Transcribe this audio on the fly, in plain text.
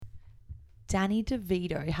Danny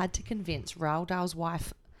DeVito had to convince Roald Dahl's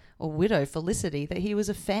wife or widow Felicity that he was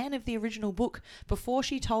a fan of the original book before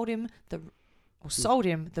she told him sold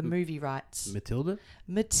him the movie rights. Matilda.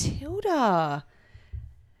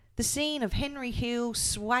 The scene of Henry Hill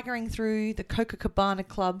swaggering through the Copacabana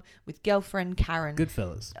Club with girlfriend Karen.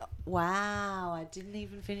 Goodfellas. Wow, I didn't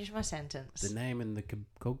even finish my sentence. The name in the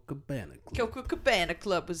Copacabana Club. Copacabana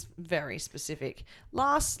Club was very specific.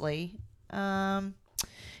 Lastly,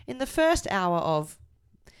 in the first hour of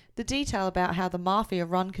the detail about how the mafia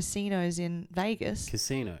run casinos in Vegas.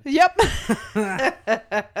 Casino. Yep.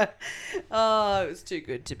 Oh, it was too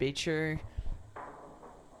good to be true.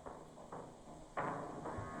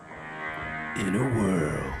 In a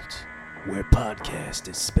world where podcast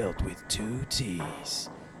is spelt with 2 T's,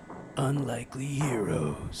 unlikely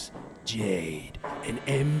heroes Jade and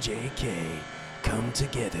MJK come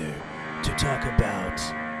together to talk about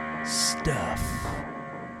stuff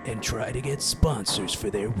and try to get sponsors for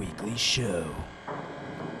their weekly show.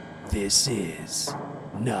 This is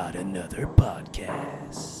Not Another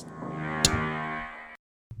Podcast.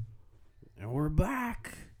 And we're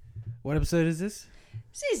back. What episode is this?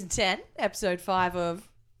 Season 10, episode 5 of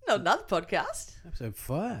Not Another Podcast. Episode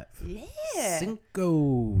 5. Yeah.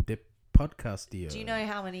 Cinco de Podcastio. Do you know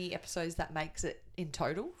how many episodes that makes it in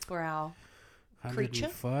total for our creature?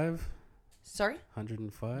 105? Sorry?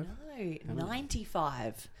 105? No,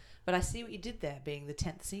 95. But I see what you did there, being the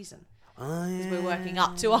 10th season. Oh, yeah. We're working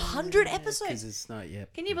up to 100 Because episodes. it's not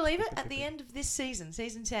yet. Can you believe it? At the end of this season,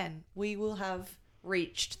 season 10, we will have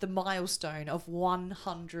reached the milestone of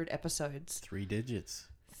 100 episodes. 3 digits.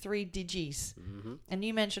 3 digis. Mm-hmm. And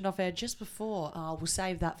you mentioned off air just before, we'll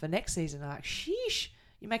save that for next season. I'm like, sheesh,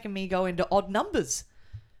 you're making me go into odd numbers.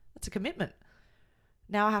 That's a commitment.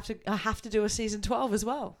 Now I have to do a season 12 as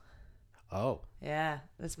well. Oh. Yeah,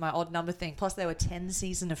 that's my odd number thing. Plus, there were 10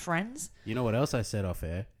 season of Friends. You know what else I said off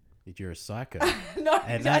air? That you're a psycho. No,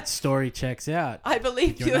 and that story checks out. I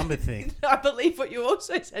believe your number thing. I believe what you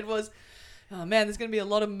also said was, oh man, there's going to be a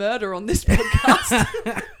lot of murder on this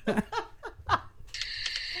podcast.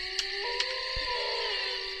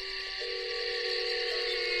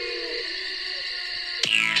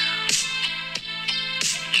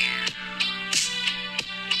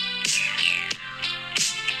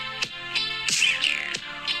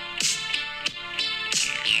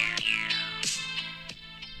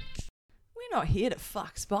 We're not here to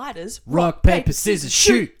fuck spiders. Rock, paper, scissors,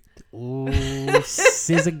 shoot. Ooh,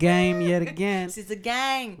 scissor game yet again. Scissor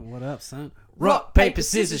gang. What up, son? Rock, paper,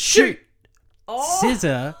 scissors, shoot. Oh.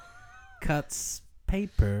 Scissor cuts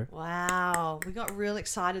paper. Wow, we got real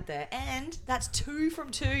excited there. And that's 2 from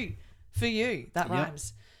 2 for you. That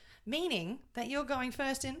rhymes. Meaning that you're going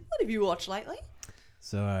first in, what have you watched lately?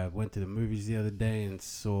 So I went to the movies the other day and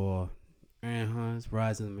saw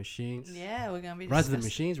Rise of the Machines. Yeah, we're going to be Rise of the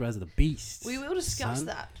Machines, Rise of the Beasts. We will discuss son.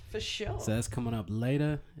 that for sure. So that's coming up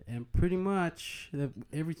later. And pretty much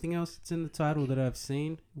everything else that's in the title that I've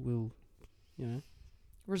seen will,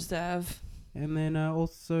 reserve. And then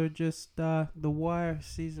also just The Wire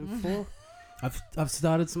season 4. I've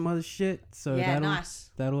started some other shit, so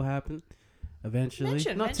that'll happen eventually.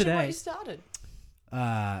 Mention today. What you started.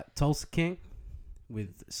 Tulsa King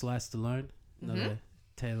with Sly Stallone, another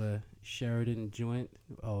Taylor Sheridan joint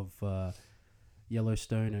of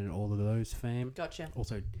Yellowstone and all of those fame. Gotcha.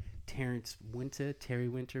 Also Terry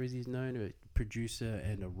Winter as he's known, a producer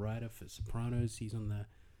and a writer for Sopranos. He's on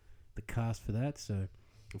the cast for that, so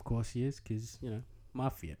of course he is, because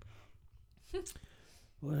mafia.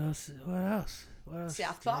 What else?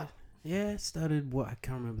 South Park. Yeah, started I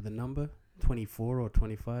can't remember the number, 24 or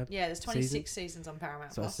 25. Yeah, there's 26 seasons on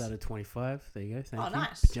Paramount+. So I started 25. There you go. Thank you.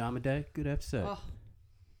 Nice. Pajama Day, good episode. Oh.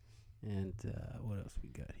 And what else we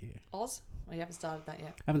got here? Oz? Oh, you haven't started that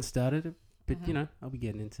yet. Haven't started it, but I'll be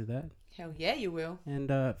getting into that. Hell yeah, you will. And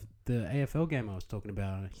the AFL game I was talking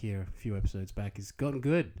about here a few episodes back has gotten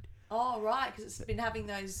good. Oh, right, because it's been having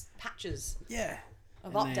those patches. Yeah.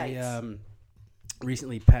 Of updates. They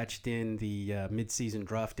recently patched in the mid-season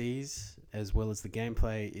draftees, as well as the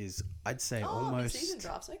gameplay is, I'd say, almost mid-season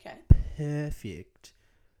drafts, okay. perfect.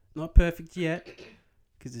 Not perfect yet,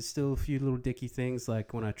 because there's still a few little dicky things,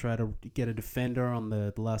 like when I try to get a defender on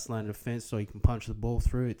the last line of defense so he can punch the ball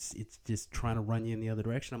through, it's just trying to run you in the other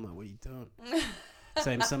direction. I'm like, what are you doing?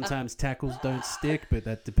 Same, sometimes tackles don't stick, but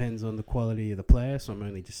that depends on the quality of the player, so I'm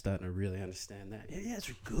only just starting to really understand that. Yeah, it's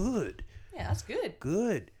good. Yeah, that's good.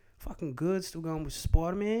 Good. Fucking good. Still going with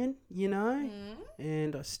Spider-Man,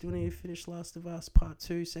 and I still need to finish Last of Us Part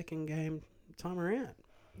 2, second game time around.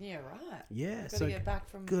 Yeah, right. Yeah. Got to get back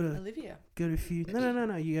from Olivia. Got a few.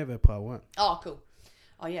 No. You gave her Part 1. Oh, cool.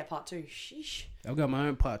 Oh, yeah, part 2. Sheesh. I've got my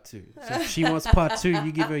own part 2. So if she wants part 2,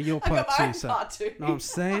 you give her your I part got my 2. own So, part 2. know what I'm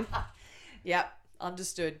saying? Yep,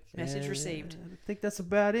 understood. Message received. I think that's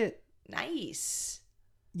about it. Nice.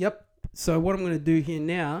 Yep. So what I'm going to do here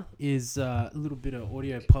now is a little bit of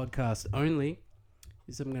audio podcast only.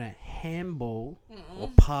 Is I'm going to handball or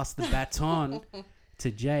pass the baton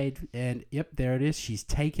to Jade. And yep, there it is. She's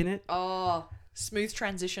taken it. Oh, smooth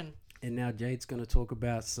transition. And now Jade's going to talk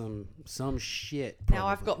about some shit. Now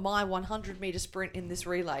I've probably. got my 100-meter sprint in this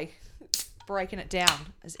relay, breaking it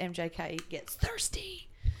down as MJK gets thirsty.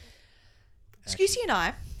 Scusi and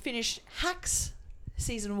I finished Hacks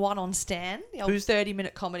season 1 on Stan, the old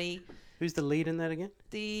 30-minute comedy. Who's the lead in that again?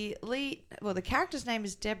 The lead, well, the character's name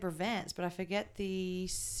is Deborah Vance, but I forget the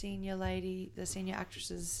senior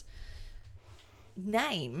actress's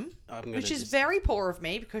name, which is very poor of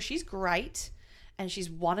me because she's great and she's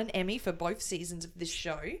won an Emmy for both seasons of this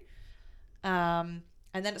show. And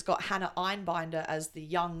then it's got Hannah Einbinder as the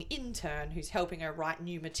young intern who's helping her write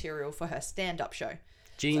new material for her stand-up show.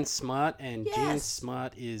 Jean Smart, and Jean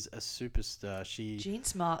Smart is a superstar. Jean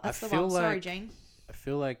Smart, that's the feel one. Sorry, like- Jean. I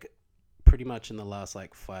feel like pretty much in the last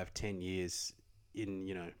 5-10 years,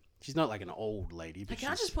 she's not like an old lady, but Can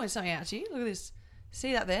I just point something out to you? Look at this.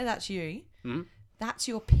 See that there? That's you. Hmm? That's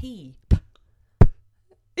your P.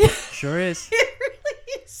 Sure is. It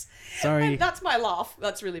really is. Sorry. And that's my laugh.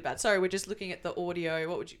 That's really bad. Sorry, we're just looking at the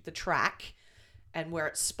audio. The track, and where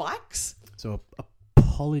it spikes. So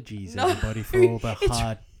apologies, No, everybody, for all the it's-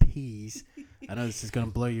 hard P's. I know this is going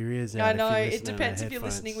to blow your ears out. I know. If you're It depends if you're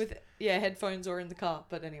headphones. listening with headphones or in the car.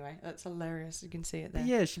 But anyway, that's hilarious. You can see it there. But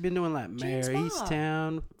yeah, she's been doing like Mayor Smart.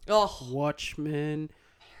 Easttown, Oh, Watchmen,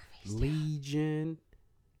 Legion.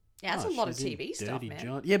 yeah, that's a Oh, lot of she was in TV stuff, Dirty man.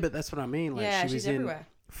 John. Yeah, but that's what I mean. Like Yeah, she she's was in everywhere.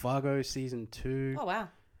 Fargo season 2. Oh wow.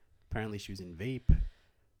 Apparently she was in Veep.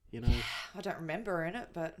 I don't remember her in it,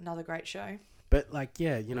 but another great show. But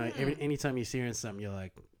anytime you see her in something, you're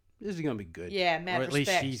like, this is gonna be good. Yeah, mad or at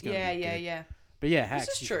respect. least she's gonna yeah, be yeah, good. yeah. But yeah, Hacks.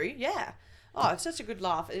 This is true. Yeah. Oh, it's such a good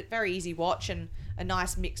laugh. Very easy watch and a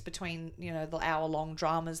nice mix between the hour-long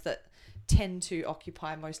dramas that tend to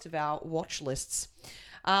occupy most of our watch lists.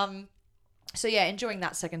 So yeah, enjoying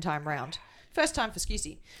that second time round. First time for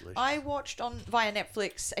Scusi. I watched via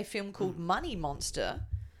Netflix a film called Money Monster,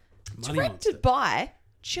 directed by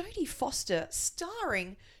Jodie Foster,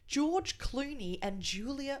 starring George Clooney and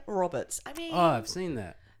Julia Roberts. I mean, Oh, I've seen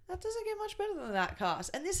that. that doesn't get much better than that cast.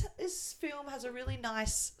 And this film has a really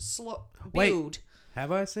nice Wait, build.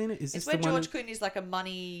 Have I seen it? Is It's this where the one? George Clooney's like a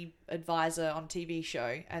money advisor on TV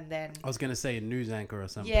show, and then I was gonna say a news anchor or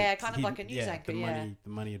something. Yeah, kind of like a news anchor, The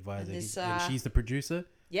money advisor. And this, and she's the producer.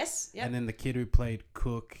 yes, yeah, And then the kid who played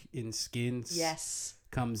Cook in Skins. yes,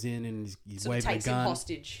 Comes in and he's sort of waving a takes him gun.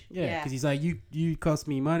 hostage. Yeah, because he's like, you cost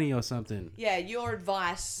me money or something. Yeah, your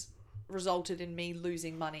advice resulted in me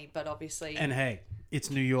losing money, but obviously And hey, it's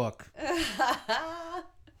New York.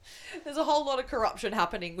 there's a whole lot of corruption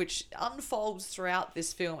happening, which unfolds throughout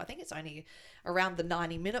this film. I think it's only around the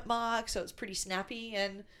 90-minute mark, so it's pretty snappy,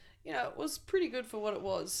 and it was pretty good for what it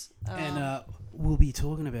was. And we'll be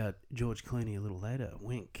talking about George Clooney a little later.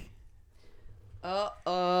 Wink.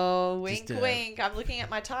 Wink, Just, wink. I'm looking at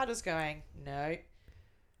my titles going, no.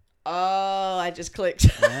 Oh, I just clicked.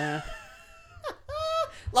 Yeah.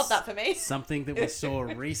 Love that for me. Something that we saw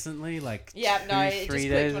recently, like Yeah, no, it 3 just clicked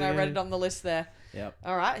days when I ago. read it on the list there. Yep.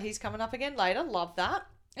 All right, he's coming up again later. Love that.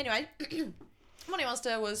 Anyway, Money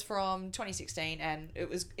Monster was from 2016, and it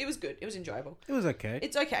was good. It was enjoyable. It was okay.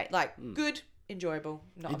 It's okay, good, enjoyable,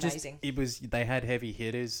 not amazing. They had heavy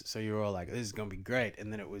hitters, so you were all like, this is gonna be great,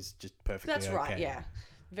 and then it was just perfectly That's okay. right. Yeah,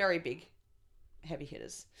 very big, heavy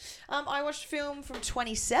hitters. I watched a film from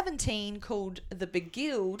 2017 called The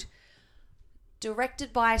Beguiled,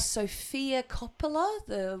 directed by Sofia Coppola,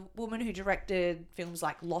 the woman who directed films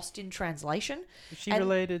like Lost in Translation. Is she And-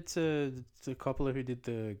 related to Coppola who did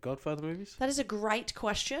the Godfather movies? That is a great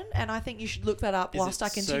question, and I think you should look that up whilst I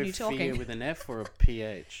continue Sophia talking. with an F or a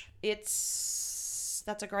PH?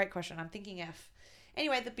 That's a great question. I'm thinking F.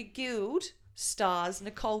 Anyway, The Beguiled stars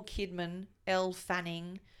Nicole Kidman, Elle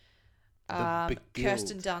Fanning, Beguiled.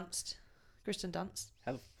 Kirsten Dunst. Kirsten Dunst.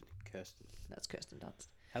 How the Kirsten? That's Kirsten Dunst.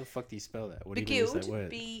 How the fuck do you spell that? What do you mean is that Beguiled. word?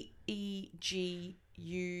 Beguiled.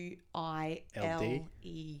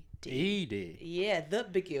 E-D. Yeah, The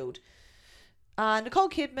Beguiled. Nicole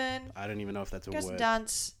Kidman, I don't even know if that's a Kirsten word.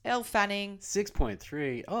 Dunst, Elle Fanning,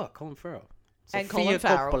 6.3. Oh, Colin Farrell. And Sophia Colin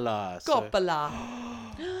Farrell. Coppola. So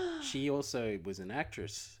Coppola. she also was an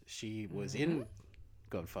actress. She was in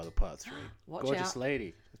Godfather Part 3. Watch Gorgeous out.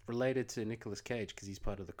 lady. Related to Nicolas Cage because he's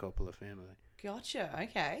part of the Coppola family. Gotcha.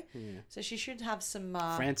 Okay. Yeah. So she should have some.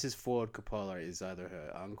 Francis Ford Coppola is either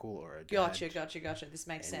her uncle or a dad. Gotcha. This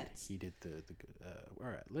makes and sense. He did the all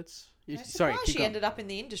right, let's... No Sorry, surprise keep she going. ended up in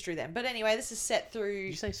the industry then. But anyway, this is set through... Did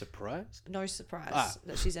you say surprised? No surprise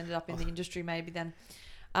that she's ended up in the industry maybe then.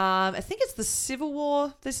 I think it's the Civil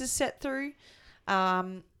War this is set through.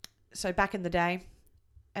 So back in the day.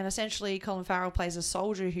 And essentially Colin Farrell plays a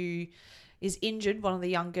soldier who is injured. One of the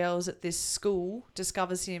young girls at this school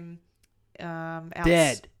discovers him...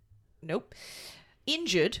 Dead. Nope.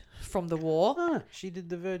 Injured from the war. She did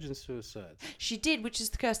the virgin suicide. She did, which is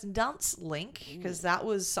the Kirsten Dunst link, because that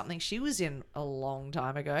was something she was in a long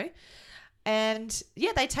time ago. And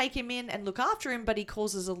yeah, they take him in and look after him, but he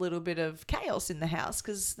causes a little bit of chaos in the house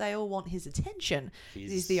because they all want his attention.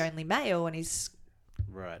 He's the only male and he's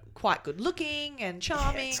quite good looking and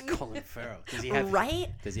charming. Yeah, it's Colin Farrell. Does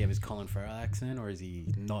he have his Colin Farrell accent, or is he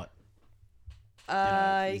not?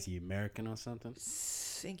 Is he American or something?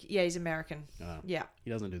 Yeah, he's American. Yeah.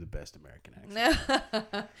 He doesn't do the best American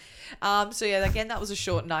accent. So yeah, again, that was a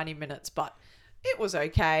short 90 minutes, but it was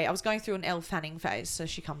okay. I was going through an Elle Fanning phase, so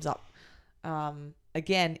she comes up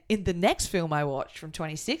again in the next film I watched from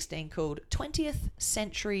 2016 called 20th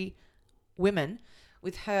Century Women,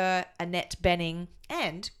 with her, Annette Bening,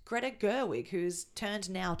 and Greta Gerwig, who's turned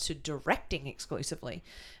now to directing exclusively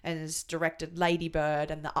and has directed Lady Bird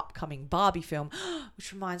and the upcoming Barbie film,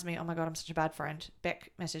 which reminds me, oh my God, I'm such a bad friend.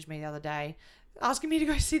 Beck messaged me the other day asking me to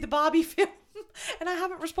go see the Barbie film and I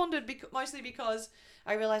haven't responded mostly because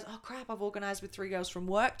I realized, oh crap, I've organized with 3 girls from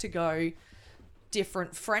work to go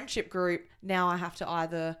different friendship group. Now I have to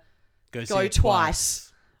either go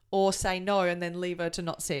twice or say no and then leave her to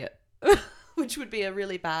not see it. Which would be a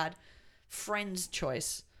really bad friend's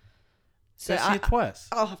choice. So see it twice.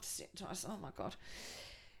 I'll have to see it twice. Oh my God.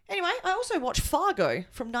 Anyway, I also watched Fargo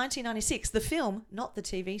from 1996, the film, not the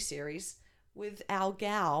TV series, with our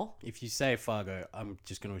gal. If you say Fargo, I'm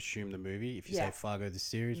just going to assume the movie. If you say Fargo, the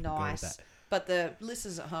series, we'll go with that. But the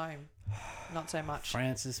listeners at home, not so much.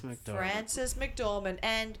 Frances McDormand.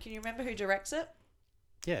 And can you remember who directs it?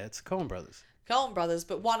 Yeah, it's Coen Brothers. Coen Brothers,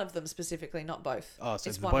 but one of them specifically, not both. Oh,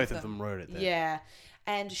 so both of them wrote it then. Yeah.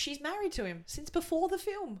 And she's married to him since before the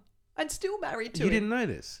film and still married to him. You didn't know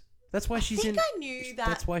this? That's why I knew that.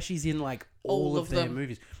 That's why she's in like all of their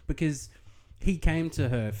movies. Because he came to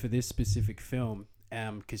her for this specific film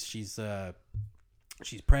because she's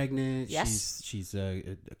pregnant, yes. she's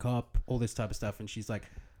a cop, all this type of stuff, and she's like,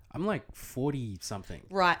 I'm like 40 something.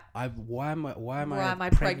 Right. Why am I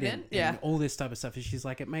pregnant? Yeah. And all this type of stuff. And she's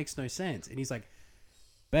like, it makes no sense. And he's like,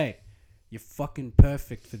 babe, you're fucking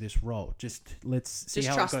perfect for this role. Let's see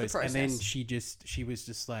how it goes. And then she was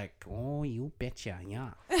just like, oh, you betcha, yeah.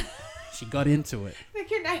 She got into it. The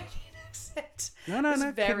Canadian accent. No,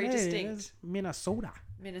 very Canadian. distinct. It's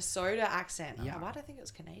Minnesota accent. Yeah. Why do I think it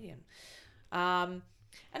was Canadian? And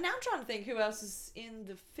now I'm trying to think who else is in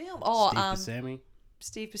the film. Oh,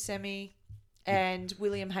 Steve Buscemi and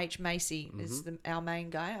William H. Macy is our main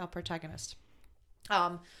guy, our protagonist.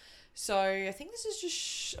 So I think this is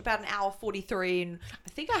just about an hour 43, and I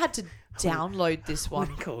think I had to download this one. I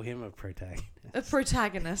wouldn't call him a protagonist. A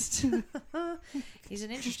protagonist. He's an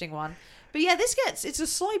interesting one. But yeah, it's a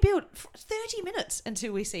slow build. 30 minutes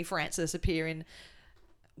until we see Frances appear in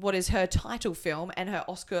what is her title film and her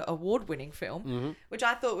Oscar award-winning film, which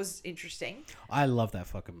I thought was interesting. I love that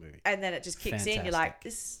fucking movie. And then it just kicks in. You're like,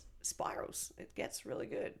 this spirals. It gets really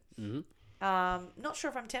good. Not sure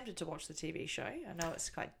if I'm tempted to watch the TV show. I know it's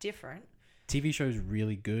quite different. TV show is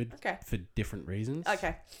really good for different reasons.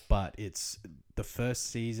 Okay. But the first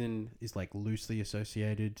season is like loosely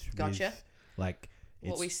associated with like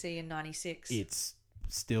what we see in 96. It's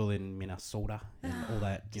still in Minnesota and all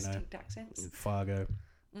that, distinct accents. Fargo.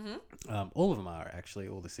 All of them are actually,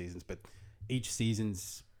 all the seasons, but each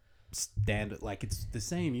season's standard, like it's the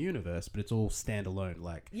same universe, but it's all standalone.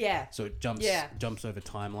 Like so it jumps over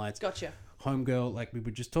timelines. Gotcha. Homegirl, like we were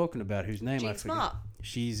just talking about, whose name Jean I forget. Smart.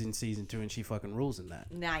 She's in season 2 and she fucking rules in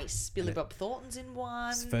that. Nice. Billy Bob Thornton's in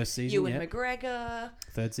one. First season. Ewan McGregor.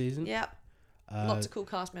 Third season. Yep. Lots of cool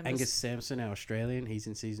cast members. Angus Sampson, our Australian, he's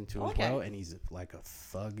in season 2 as well, and he's like a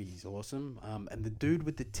thug. He's awesome. And the dude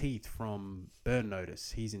with the teeth from Burn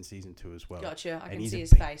Notice, he's in season 2 as well. Gotcha. I and can see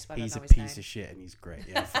his face, but I don't know his name. He's a piece of shit, and he's great.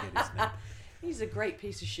 Yeah, I forget his name. He's a great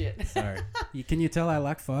piece of shit. Sorry. Can you tell I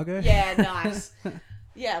like Fargo? Yeah, nice.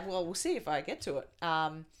 Yeah, well, we'll see if I get to it.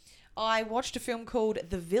 I watched a film called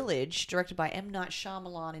The Village, directed by M. Night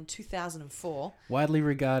Shyamalan in 2004. Widely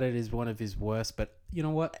regarded as one of his worst, but you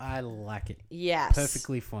know what? I like it. Yes.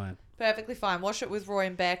 Perfectly fine. Perfectly fine. Watched it with Roy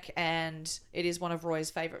and Beck, and it is one of Roy's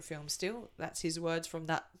favourite films still. That's his words from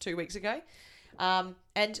that 2 weeks ago.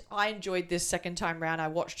 And I enjoyed this second time round. I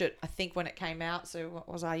watched it, I think, when it came out. So what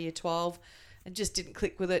was I, year 12? And just didn't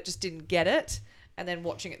click with it, just didn't get it. And then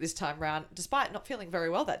watching it this time round, despite not feeling very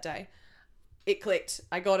well that day, it clicked.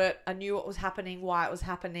 I got it. I knew what was happening, why it was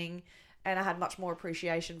happening. And I had much more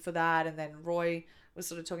appreciation for that. And then Roy was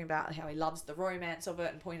sort of talking about how he loves the romance of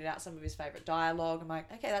it and pointed out some of his favourite dialogue. I'm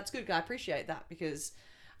like, okay, that's good. I appreciate that because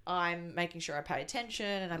I'm making sure I pay attention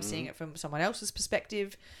and I'm seeing it from someone else's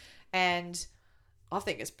perspective. And I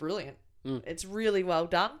think it's brilliant. It's really well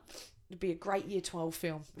done. It'd be a great year 12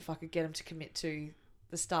 film if I could get them to commit to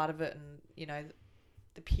the start of it and, you know,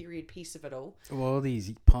 the period piece of it all. Well, all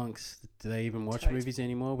these punks, do they even watch Totes. movies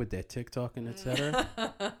anymore with their TikTok and etc.?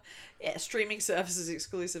 Yeah, streaming services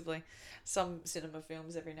exclusively. Some cinema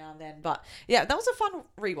films every now and then. But yeah, that was a fun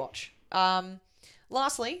rewatch.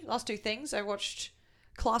 Lastly, last two things. I watched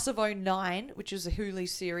Class of '09, which is a Hulu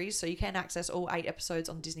series, so you can access all 8 episodes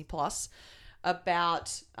on Disney Plus,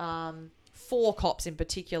 about 4 cops in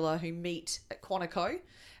particular who meet at Quantico.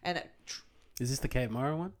 And Is this the Kate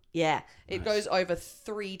Mara one? yeah, it Nice. goes over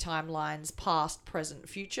 3 timelines, past, present,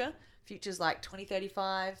 future. Future's like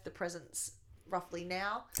 2035, the present's roughly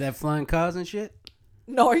now. They have flying cars and shit?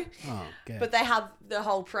 No, Oh, okay. but they have the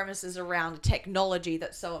whole premises around technology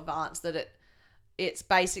that's so advanced that it's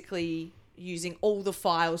basically using all the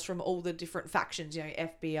files from all the different factions, you know,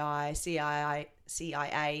 FBI,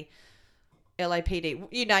 CIA, LAPD,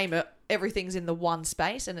 you name it, everything's in the one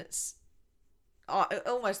space, and it's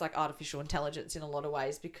almost like artificial intelligence in a lot of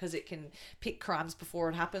ways because it can pick crimes before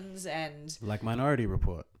it happens and Like Minority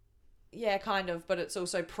Report. yeah, kind of, but it's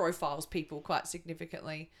also profiles people quite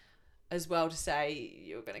significantly as well to say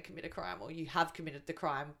you're going to commit a crime or you have committed the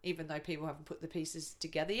crime even though people haven't put the pieces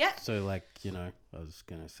together yet. So, like, you know, I was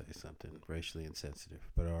going to say something racially insensitive,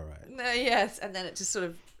 but all right. Yes, and then it just sort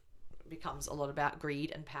of becomes a lot about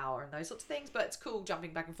greed and power and those sorts of things, but it's cool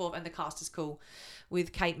jumping back and forth, and the cast is cool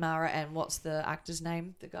with Kate Mara and what's the actor's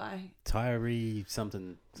name? The guy? Tyree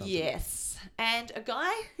something. Yes. And a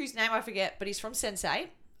guy whose name I forget, but he's from Sense8,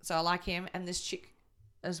 so I like him, and this chick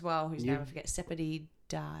as well whose name I forget, Sepideh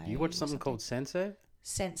Dye. You watch something called Sensei?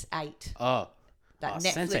 Sense8. Oh. That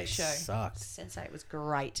Netflix Sense8 show. sucked. Sense8 was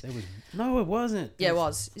great. No, it wasn't. Yeah, it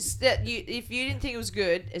was. It's that if you didn't think it was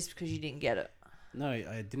good, it's because you didn't get it. No, I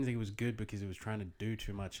didn't think it was good because it was trying to do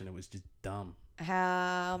too much and it was just dumb.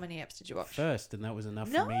 How many eps did you watch? First, and that was enough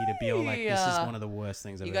for me to be all like, this is one of the worst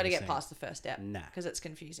things I've You ever got to seen. get past the first step. Nah. Because it's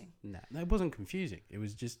confusing. Nah, it wasn't confusing. It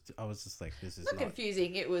was just, I was just like, this is Not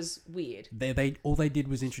confusing, it was weird. They all they did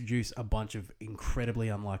was introduce a bunch of incredibly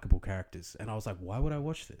unlikable characters, and I was like, why would I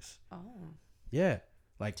watch this? Oh, Yeah,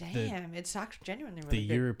 like damn. It's actually genuinely the really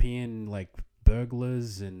good. European like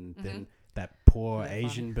burglars, and then that poor Really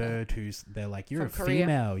Asian fun. bird who's they're like, you're From a Korea.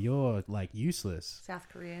 female, you're like useless, South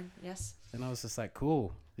Korean, yes. and I was just like,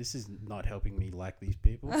 cool, this is not helping me like these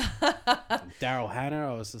people. Daryl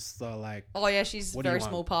Hannah, I was just like, Oh, yeah, she's a What do you very want?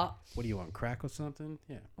 small part. what do you want, crack or something?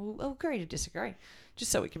 Yeah. We'll agree to disagree. Just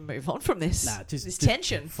so we can move on from this. Nah, this just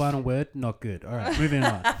tension. Final word, not good. All right, moving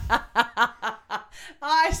on.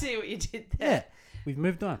 I see what you did there. Yeah, we've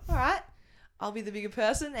moved on. All right. I'll be the bigger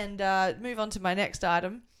person and move on to my next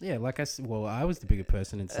item. Yeah, like I said, well, I was the bigger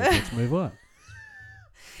person and said, let's move on.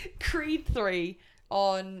 Creed 3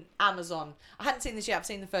 on Amazon. I hadn't seen this yet. I've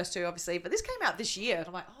seen the first 2, obviously, but this came out this year. And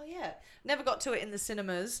I'm like, oh, yeah. Never got to it in the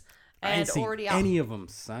cinemas. I And ain't seen already out. any of them,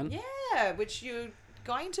 son. Yeah, which you're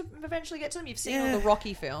going to eventually get to them. You've seen Yeah. all the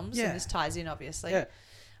Rocky films, Yeah. and this ties in, obviously. Yeah.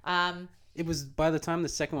 It was, by the time the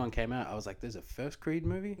second one came out, I was like, there's a first Creed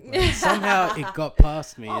movie? Like, somehow it got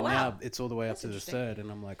past me, Oh, and wow. now it's all the way up That's to the interesting. third, and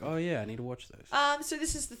I'm like, oh, yeah, I need to watch those. So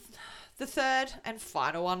this is the third and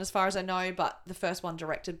final one, as far as I know, but the first one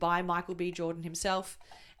directed by Michael B. Jordan himself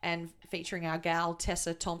and featuring our gal,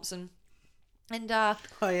 Tessa Thompson. And Oh,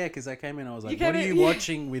 yeah, because I came in, I was like, came what are in- you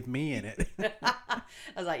watching with me in it? I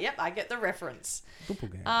was like, yep, I get the reference.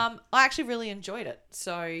 Doppelganger. I actually really enjoyed it.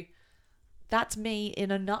 So that's me in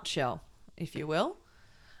a nutshell, if you will.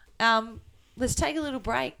 Let's take a little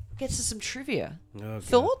break, get to some trivia. Oh, God.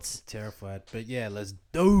 Thoughts? Terrified. But yeah, let's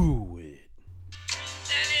do it.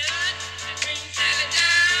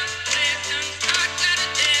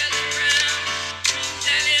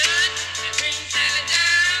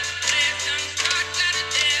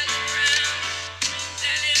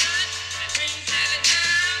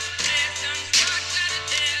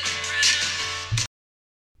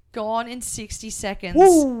 Gone in 60 seconds.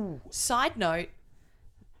 Woo! Side note,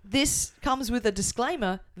 this comes with a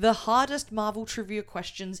disclaimer: the hardest Marvel trivia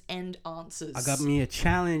questions and answers. I got me a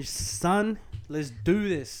challenge, son. Let's do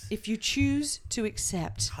this. If you choose to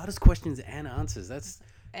accept. Hardest questions and answers. That's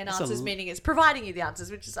And That's answers meaning it's providing you the answers,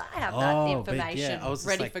 which is I have that Oh, information I was just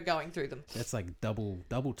ready like- for going through them. That's like double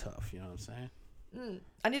tough. You know what I'm saying?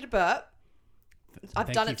 I need a burp. I've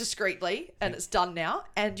Thank done you. it discreetly, and it's done now.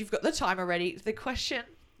 And you've got the timer ready. The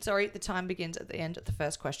time begins at the end of the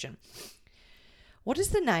first question. What is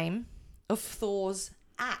the name of Thor's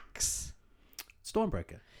axe?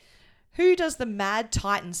 Stormbreaker. Who does the Mad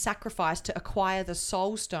Titan sacrifice to acquire the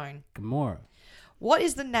Soul Stone? Gamora. What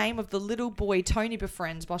is the name of the little boy Tony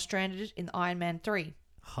befriends while stranded in Iron Man 3?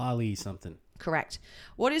 Harley something. Correct.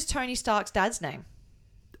 What is Tony Stark's dad's name?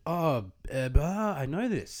 Oh, I know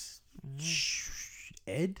this.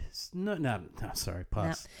 Ed? No, sorry,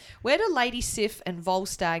 pass. Where do Lady Sif and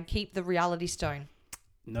Volstagg keep the Reality Stone?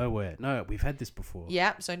 Nowhere. No, we've had this before.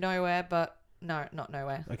 Yeah, so nowhere, but no, not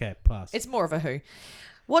nowhere. Okay, pass. It's more of a who.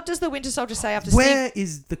 What does the Winter Soldier say after Where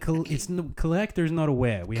is the collector is not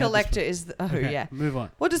aware. We had this Collector is a who, Okay, yeah. move on.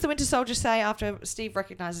 What does the Winter Soldier say after Steve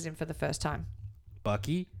recognizes him for the first time?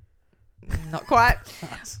 Bucky. Not quite.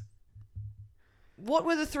 Pass. What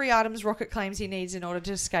were the 3 items Rocket claims he needs in order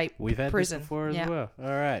to escape We've had prison? this before as Yeah. well. All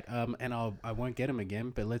right. And I won't get him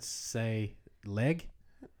again, but let's say leg.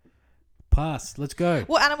 Pass. Let's go.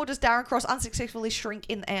 What animal does Darren Cross unsuccessfully shrink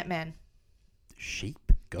in Ant-Man? Sheep.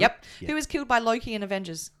 Goat? Yep. Yeah. Who was killed by Loki in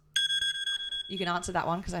Avengers? You can answer that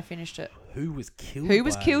one because I finished it. Who was killed? Who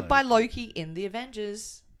was killed by Loki in the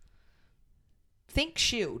Avengers? Think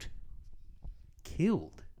S.H.I.E.L.D.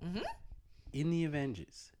 Killed. Mhm. In the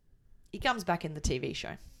Avengers. He comes back in the TV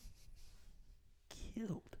show.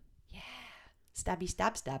 Killed. Stabby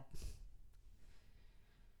stab stab.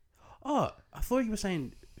 Oh, I thought you were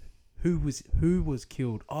saying who was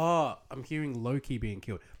killed. Oh, I'm hearing Loki being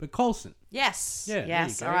killed, but Coulson. Yes. Yeah, there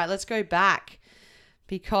Yes. you go. All right, let's go back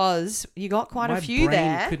because you got quite My a few brain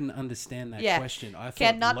there. couldn't understand that Yeah. question. I thought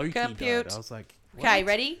Cannot Loki compute. died. I was like, Okay, what?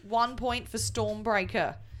 ready? 1 point for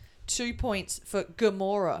Stormbreaker, 2 points for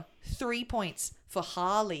Gamora, 3 points for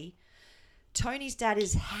Harley. Tony's dad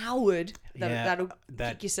is Howard. Yeah, That'll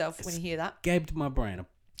that kick yourself when you hear that. Gabbed my brain.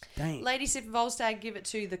 Dang. Lady Sif and Volstagg give it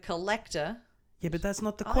to the Collector. Yeah, but that's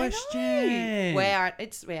not the I question. know. Where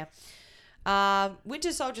it's where.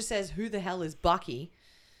 Winter Soldier says, "Who the hell is Bucky?"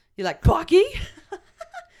 You're like, Bucky.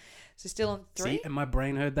 So still on 3. See, and my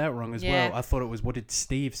brain heard that wrong as Yeah. well. I thought it was what did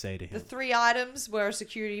Steve say to The him? 3 items were a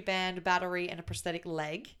security band, a battery, and a prosthetic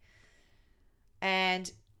leg.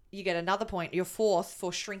 And you get another point. You're 4th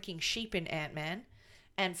for shrinking sheep in Ant-Man.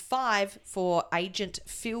 And 5 for Agent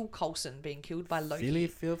Phil Coulson being killed by Loki.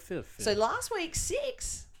 Phil. So last week,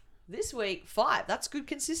 6. This week, 5. That's good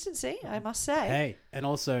consistency, I must say. Hey, and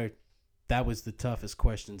also, that was the toughest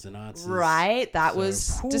questions and answers. Right. That So,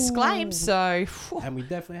 was whew. disclaimed. So, And we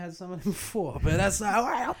definitely had some of them before. But that's like, all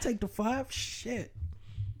right, I'll take the 5. Shit.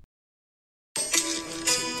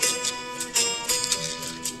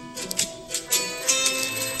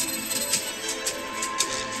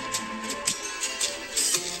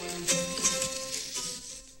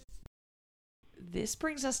 this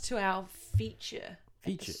brings us to our feature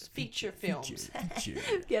films. Feature.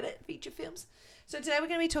 Get it? Feature films. So today we're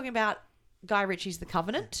going to be talking about Guy Ritchie's The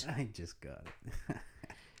Covenant, I just got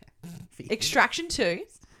it. Extraction 2,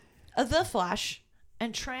 The Flash,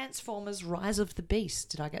 and Transformers Rise of the Beast.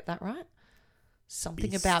 Did I get that right?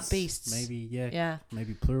 Something about beasts. Maybe, yeah. Yeah.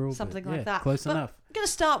 Maybe plural. Something but like yeah, that. Close But enough. I'm going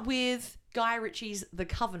to start with Guy Ritchie's The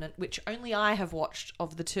Covenant, which only I have watched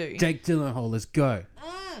of the 2. Jake Gyllenhaal, let's go.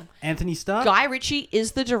 Anthony Starr? Guy Ritchie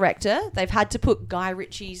is the director. They've had to put Guy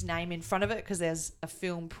Ritchie's name in front of it because there's a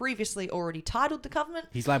film previously already titled The Covenant.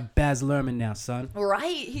 He's like Baz Luhrmann now, son. Right,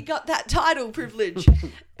 he got that title privilege.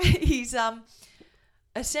 He's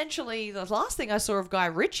essentially the last thing I saw of Guy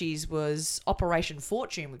Ritchie's was Operation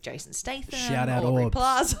Fortune with Jason Statham. Shout out Aubrey Orbs.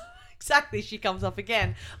 Plaza. Exactly, she comes up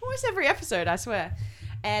again almost every episode, I swear.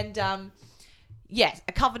 And yes,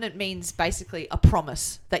 a covenant means basically a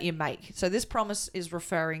promise that you make. So this promise is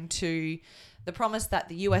referring to the promise that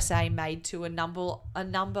the USA made to a number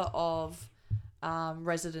of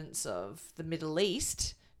residents of the Middle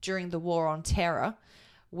East during the War on Terror,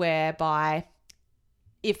 whereby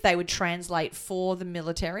if they would translate for the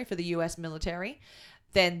military, for the US military,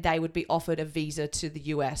 then they would be offered a visa to the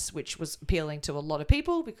US, which was appealing to a lot of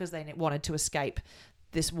people because they wanted to escape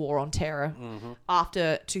this war on terror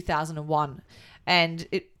after 2001. And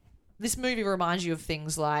this movie reminds you of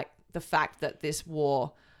things like the fact that this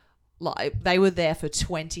war, like they were there for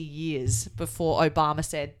 20 years before Obama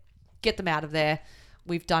said, get them out of there.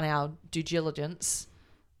 We've done our due diligence.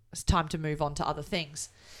 It's time to move on to other things.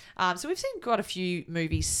 So we've seen quite a few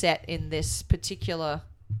movies set in these particular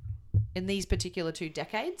 2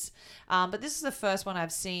 decades. But this is the first one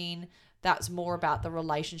I've seen that's more about the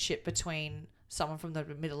relationship between someone from the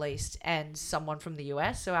Middle East and someone from the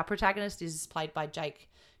US. So our protagonist is played by Jake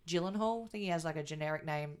Gyllenhaal. I think he has like a generic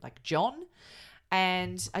name like John.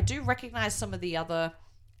 And I do recognize some of the other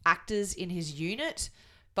actors in his unit,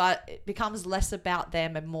 but it becomes less about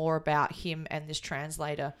them and more about him and this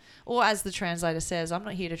translator. Or as the translator says, I'm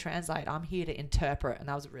not here to translate, I'm here to interpret. And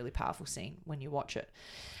that was a really powerful scene when you watch it.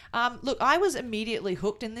 Look, I was immediately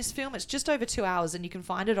hooked in this film. It's just over 2 hours and you can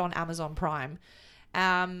find it on Amazon Prime.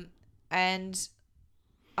 And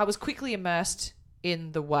I was quickly immersed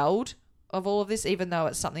in the world of all of this, even though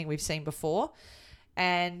it's something we've seen before.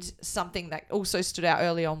 And something that also stood out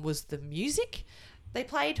early on was the music. They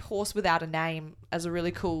played Horse Without a Name as a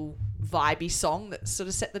really cool vibey song that sort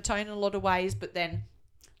of set the tone in a lot of ways, but then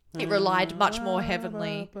it relied much more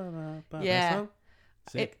heavily. Yeah.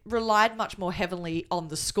 It relied much more heavily on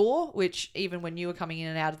the score, which even when you were coming in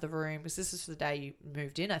and out of the room, because this is the day you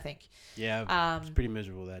moved in, I think. Yeah, it was pretty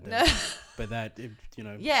miserable that day. But that,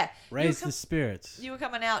 raised the spirits. You were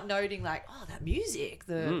coming out noting like, oh, that music,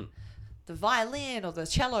 the violin or the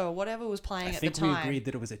cello or whatever was playing at the time. I think we agreed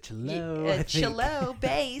that it was a cello. A cello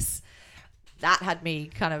bass. That had me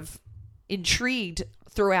kind of intrigued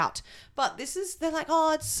throughout. But they're like,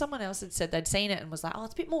 oh, it's someone else had said they'd seen it and was like, oh,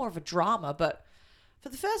 it's a bit more of a drama. But for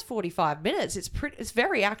the first 45 minutes, it's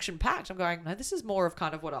very action-packed. I'm going, no, this is more of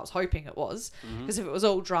kind of what I was hoping it was. Because if it was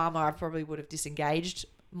all drama, I probably would have disengaged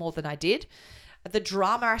more than I did. The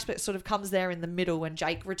drama aspect sort of comes there in the middle when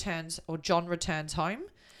John returns home.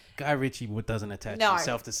 Guy Ritchie doesn't attach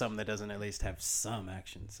himself to something that doesn't at least have some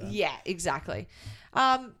action. So. Yeah, exactly.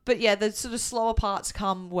 But yeah, the sort of slower parts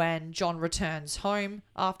come when John returns home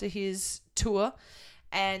after his tour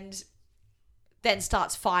and then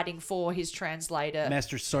starts fighting for his translator.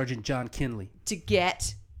 Master Sergeant John Kinley. To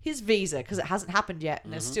get his visa, because it hasn't happened yet.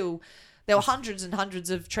 And there were hundreds and hundreds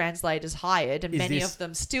of translators hired and many of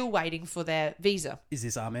them still waiting for their visa. Is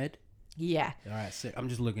this Ahmed? Yeah. All right, sick. I'm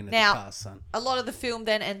just looking at now, the cast, son. A lot of the film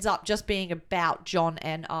then ends up just being about John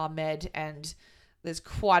and Ahmed, and there's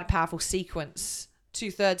quite a powerful sequence,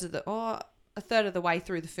 a third of the way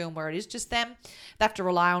through the film where it is just them. They have to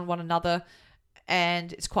rely on one another,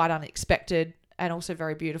 and it's quite unexpected and also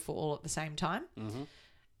very beautiful all at the same time.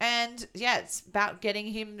 And yeah, it's about getting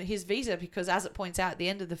him his visa because, as it points out at the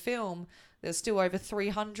end of the film, there's still over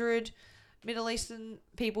 300 Middle Eastern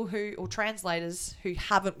people or translators who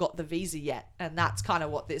haven't got the visa yet. And that's kind of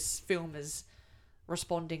what this film is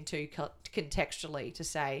responding to contextually, to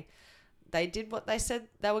say they did what they said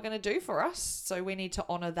they were going to do for us. So we need to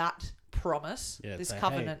honor that promise, this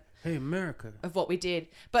covenant. Hey, America. Of what we did.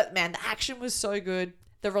 But man, the action was so good.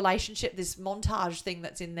 The relationship, this montage thing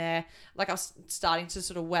that's in there, like I was starting to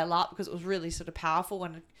sort of well up because it was really sort of powerful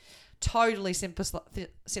and totally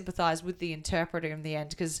sympathize with the interpreter in the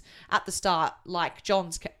end, because at the start, like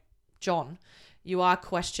John, you are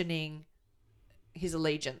questioning his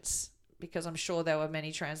allegiance, because I'm sure there were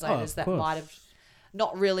many translators that might have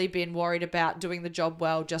not really been worried about doing the job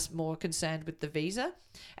well, just more concerned with the visa.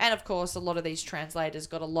 And of course, a lot of these translators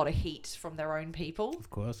got a lot of heat from their own people, of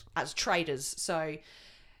course, as traitors. So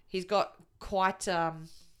he's got quite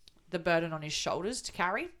the burden on his shoulders to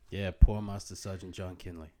carry. Yeah, poor Master Sergeant John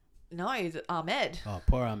Kinley. No, Ahmed. Oh,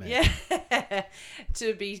 poor Ahmed. Yeah.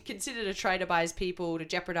 To be considered a traitor by his people, to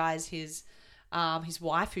jeopardize his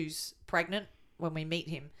wife who's pregnant when we meet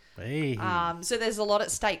him. Hey. So there's a lot at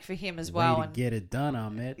stake for him as well. Way to get it done,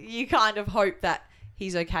 Ahmed. You kind of hope that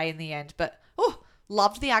he's okay in the end. But,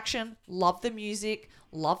 loved the action, loved the music,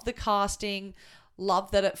 loved the casting,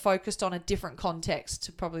 loved that it focused on a different context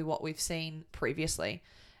to probably what we've seen previously.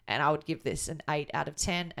 And I would give this an 8 out of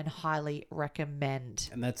 10 and highly recommend.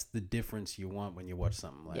 And that's the difference you want when you watch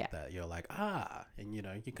something like that. You're like, and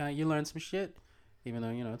you learn some shit, even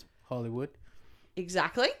though, it's Hollywood.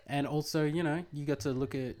 Exactly. And also, you got to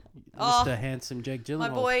look at Mr. Handsome Jake Gyllenhaal. My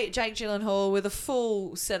boy Jake Gyllenhaal with a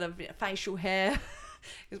full set of facial hair.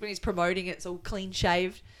 Because when he's promoting it, it's all clean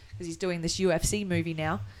shaved because he's doing this UFC movie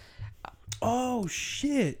now. Oh,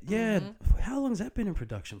 shit. Yeah. How long's that been in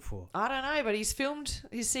production for? I don't know, but he's filmed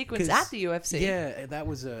his sequence at the UFC. Yeah, that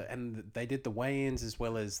was and they did the weigh-ins as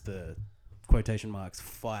well as the quotation marks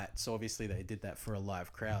fight. So obviously they did that for a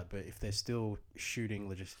live crowd. But if they're still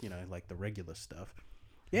shooting just, like the regular stuff.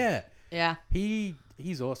 Yeah. Yeah. He's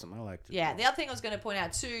awesome. I liked it. Yeah. The other thing I was going to point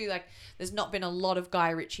out too, like there's not been a lot of Guy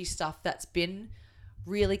Ritchie stuff that's been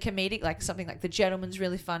really comedic. Like something like The Gentleman's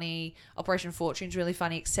really funny. Operation Fortune's really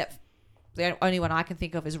funny, except the only one I can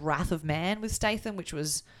think of is Wrath of Man with Statham, which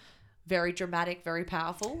was very dramatic, very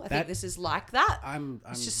powerful. I think this is like that.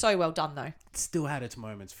 It's just so well done, though. It still had its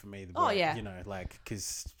moments for me. Yeah.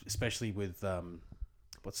 Because especially with,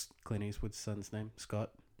 what's Clint Eastwood's son's name?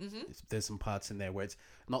 Scott? There's some parts in there where it's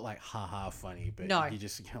not like ha funny, but No. you're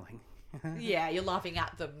just yelling. Yeah, you're laughing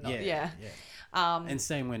at them. Yeah. And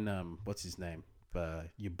same when what's his name?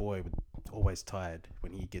 Your boy with Always Tired,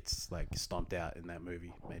 when he gets like stomped out in that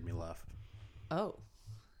movie, made me laugh. Oh,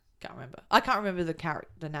 can't remember. I can't remember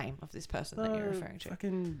the name of this person that you're referring to.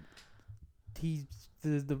 Fucking, he's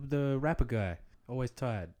the rapper guy. Always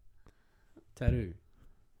Tired. Tattoo.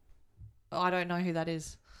 Oh, I don't know who that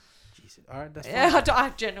is. Jesus. All right, that's fine. Yeah, I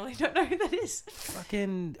genuinely don't know who that is.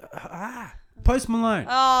 Fucking Post Malone.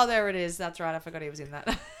 Oh, there it is. That's right. I forgot he was in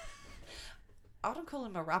that. I wouldn't call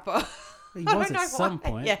him a rapper. He I was don't know at some why.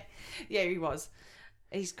 point. Yeah, he was.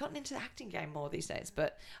 He's gotten into the acting game more these days.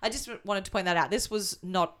 But I just wanted to point that out. This was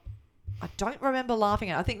not. I don't remember laughing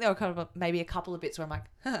at it. I think there were kind of maybe a couple of bits where I'm like,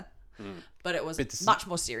 huh. But it was much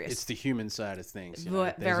more serious. It's the human side of things. You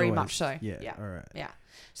know? Very much so. Yeah. All right. Yeah.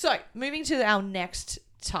 So moving to our next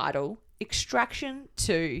title, Extraction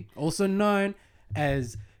 2. Also known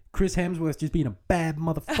as Chris Hemsworth just being a bad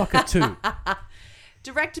motherfucker too.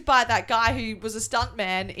 Directed by that guy who was a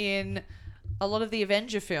stuntman in a lot of the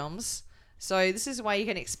Avenger films. So this is why you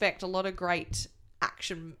can expect a lot of great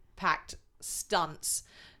action-packed stunts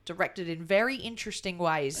directed in very interesting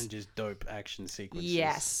ways. And just dope action sequences.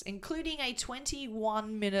 Yes, including a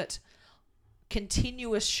 21-minute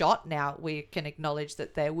continuous shot. Now, we can acknowledge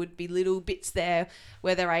that there would be little bits there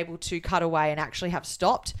where they're able to cut away and actually have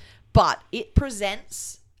stopped, but it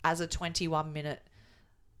presents as a 21-minute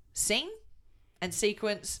scene and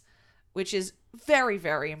sequence, which is very,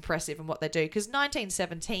 very impressive in what they do, because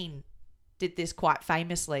 1917 did this quite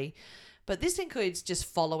famously. But this includes just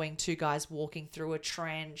following two guys walking through a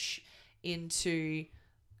trench into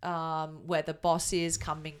where the boss is,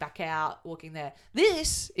 coming back out, walking there.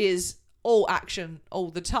 This is all action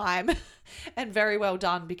all the time and very well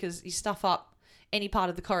done, because you stuff up any part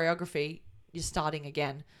of the choreography, you're starting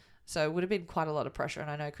again. So it would have been quite a lot of pressure. And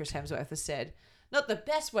I know Chris Hemsworth has said, not the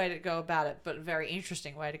best way to go about it, but a very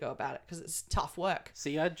interesting way to go about it, because it's tough work.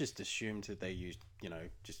 See, I just assumed that they used,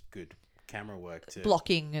 just good camera work to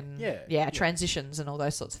blocking and transitions and all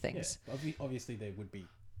those sorts of things. Yeah. Obviously, there would be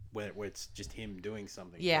where it's just him doing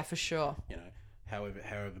something. Yeah, but, for sure. However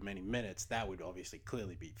many minutes, that would obviously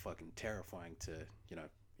clearly be fucking terrifying to,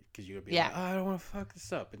 because you would be like, I don't want to fuck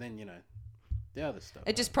this up. And then, the other stuff.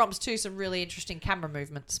 It just prompts to some really interesting camera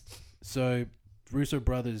movements. So, Russo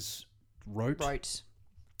brothers wrote.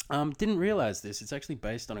 Didn't realize this. It's actually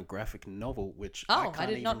based on a graphic novel, which I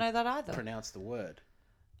did not know that either. Pronounce the word.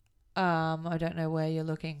 I don't know where you're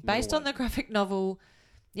looking. Based on the graphic novel,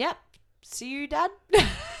 yep. See you, Dad.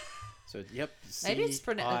 So, yep. Maybe it's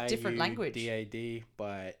a different language. CIUDAD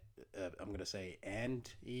by, I'm going to say, and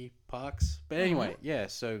E. Parks. But anyway,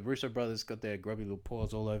 so Russo brothers got their grubby little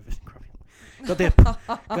paws all over. Got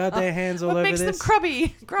their hands all over this. What makes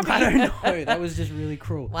them grubby? I don't know. That was just really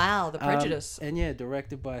cruel. Wow, the prejudice. And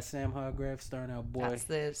directed by Sam Hargrave, starring our boy. That's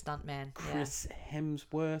the stuntman. Chris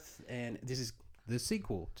Hemsworth. And this is the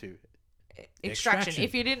sequel to Extraction.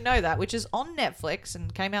 If you didn't know that, which is on Netflix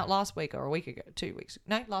and came out last week or a week ago, 2 weeks.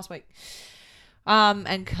 No, last week.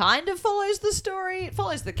 And kind of follows the story. It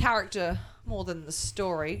follows the character more than the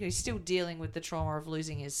story. He's still dealing with the trauma of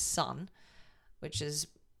losing his son, which is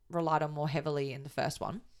relied on more heavily in the first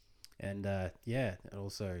one. And and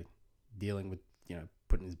also dealing with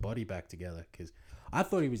putting his body back together, because I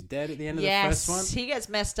thought he was dead at the end of the first one. Yes, he gets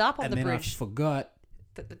messed up on the bridge. And then I forgot.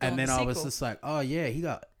 And then I was just like, oh yeah, he's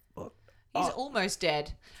almost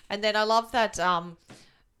dead. And then I love that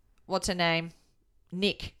what's her name,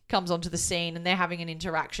 Nick, comes onto the scene and they're having an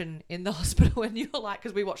interaction in the hospital, and you're like,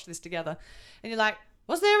 because we watched this together, and you're like,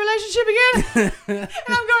 was there a relationship again? And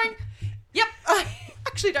I'm going, yep. I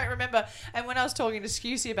actually don't remember. And when I was talking to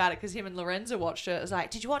Scusi about it, because him and Lorenzo watched it, I was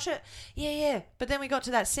like, did you watch it? Yeah. But then we got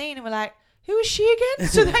to that scene and we're like, who is she again?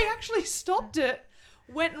 So they actually stopped it,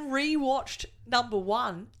 went and rewatched number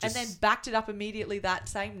one, and then backed it up immediately that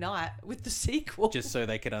same night with the sequel. Just so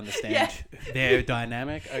they could understand their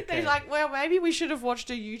dynamic. Okay. They're like, well, maybe we should have watched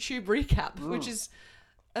a YouTube recap, which is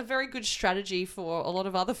a very good strategy for a lot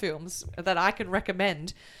of other films that I can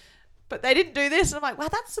recommend. But they didn't do this. And I'm like, wow,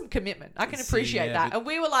 that's some commitment. I can appreciate that. And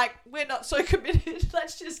we were like, we're not so committed.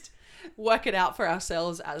 Let's just work it out for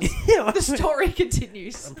ourselves as the story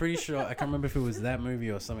continues. I'm pretty sure, I can't remember if it was that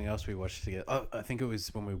movie or something else we watched together. Oh, I think it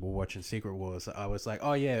was when we were watching Secret Wars. I was like,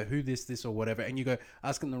 oh yeah, who this or whatever. And you go,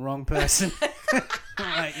 asking the wrong person.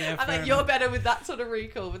 I'm like, you're better with that sort of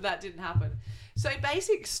recall, but that didn't happen. So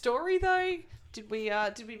basic story though, did we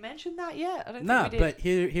mention that yet? I don't think we did. But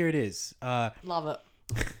here it is. Love it.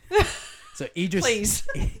 So Idris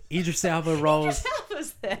Elba rolls. Idris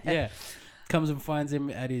Elba's there. Yeah. Comes and finds him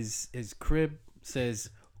at his crib, says,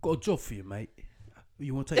 got a job for you, mate.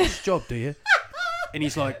 You want to take this job, do you? And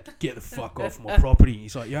he's like, get the fuck off my property.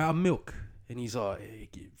 He's like, yeah, I'm milk. And he's like, hey,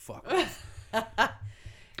 get fuck off.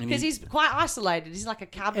 Because he's quite isolated. He's like a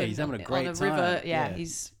cabin he's having a great on a time. river. Yeah, Yeah.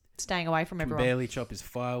 he's staying away from Can everyone. barely chop his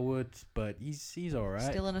firewood, but he's all right.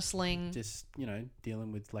 Still in a sling. Just,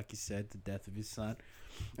 dealing with, like you said, the death of his son.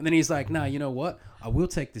 And then he's like, nah, you know what? I will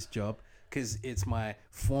take this job because it's my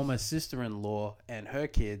former sister-in-law and her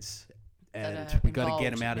kids, and we got to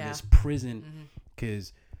get them out of this prison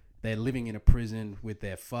because they're living in a prison with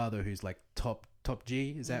their father who's like top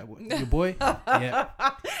G. Is that your boy? Yeah.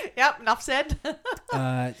 Yep, enough said.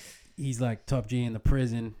 He's like top G in the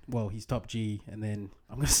prison. Well, he's top G, and then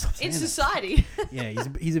I'm gonna stop saying In that. society. Yeah,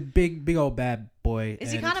 he's a big old bad boy.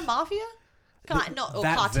 Is he kind of mafia? Not or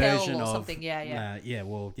that cartel version or of, something. Yeah.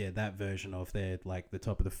 That version of they're like the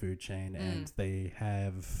top of the food chain, and they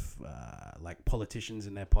have like politicians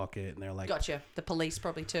in their pocket, and they're like, Gotcha. The police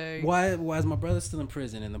probably too. why is my brother still in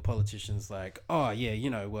prison? And the politician's like, oh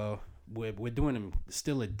yeah, well we're doing him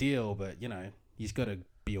still a deal, but he's got to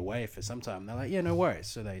be away for some time. They're like, yeah, no worries.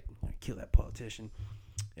 So they kill that politician,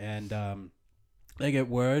 and they get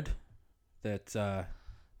word that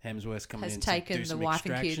Hemsworth's coming has in to taken do the some wife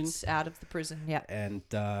and extraction. kids out of the prison. Yeah. And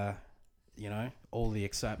all the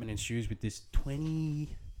excitement ensues with this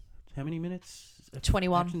 20 how many minutes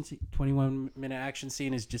 21 21-minute action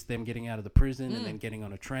scene is just them getting out of the prison and then getting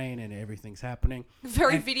on a train and everything's happening.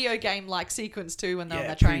 Very video game like sequence too when they're on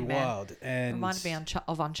the pretty train, man. wild. And Reminded me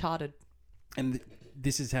of Uncharted. and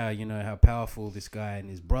this is how how powerful this guy and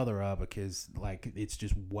his brother are, because like it's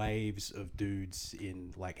just waves of dudes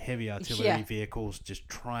in like heavy artillery vehicles just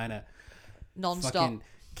trying to Non-stop. fucking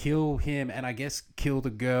kill him, and I guess kill the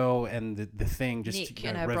girl and the thing, just Nick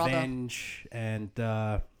and her revenge brother.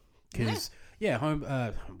 And because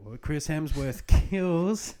Chris Hemsworth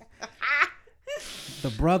kills the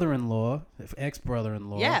brother-in-law,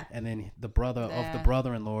 ex-brother-in-law, and then the brother of the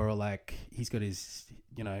brother-in-law are like, he's got his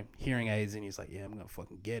hearing aids, and he's like, yeah, I'm gonna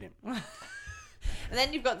fucking get him. And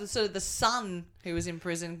then you've got the sort of the son who was in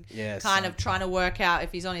prison, kind son. of trying to work out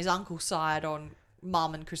if he's on his uncle's side or on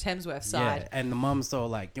Mum and Chris Hemsworth's side. Yeah, and the mum's all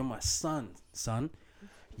like, you're my son.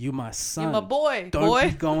 You my son. You're my boy,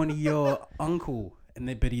 Don't be going to your uncle. And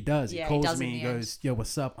then, but he does. Yeah, he calls he does me. in the He goes, "Yo,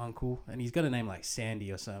 what's up, uncle?" And he's got a name like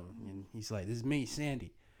Sandy or something. And he's like, "This is me,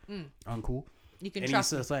 Sandy, uncle." You can and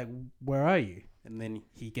trust he's just like, "Where are you?" And then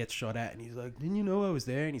he gets shot at, and he's like, "Didn't you know I was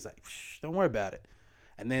there?" And he's like, "Shh, don't worry about it."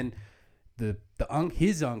 And then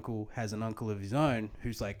his uncle has an uncle of his own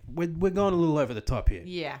who's like, "We're going a little over the top here.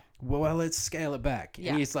 Yeah. Well, let's scale it back."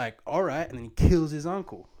 Yeah. And he's like, "All right," and then he kills his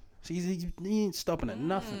uncle. So he ain't stopping at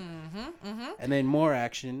nothing. And then more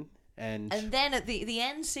action. And then at the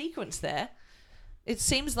end sequence there, it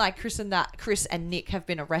seems like Chris and Nick have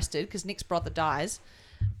been arrested because Nick's brother dies.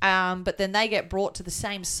 But then they get brought to the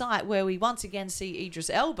same site where we once again see Idris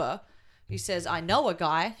Elba, who says, "I know a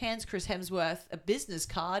guy," hands Chris Hemsworth a business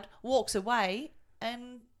card, walks away,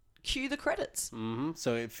 and cue the credits. Mm-hmm.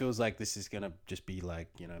 So it feels like this is going to just be like,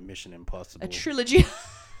 Mission Impossible. A trilogy.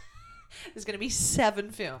 There's going to be 7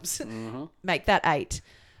 films. Make that 8.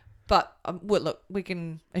 But look, we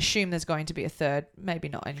can assume there's going to be a third, maybe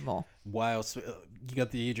not anymore. While you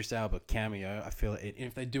got the Idris Elba cameo, I feel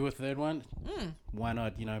if they do a third one, why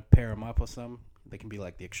not pair them up or something? They can be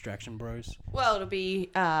like the Extraction Bros. Well, it'll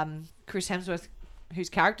be Chris Hemsworth, whose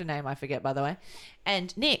character name I forget, by the way,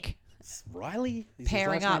 and Nick. It's Riley? Is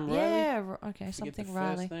pairing his last up. name Riley? Yeah, okay, something the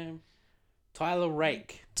Riley. First name. Tyler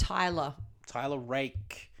Rake. Tyler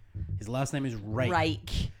Rake. His last name is Rake.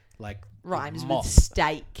 Rake. Like Rhymes moth, with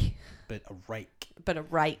steak. but a rake. But a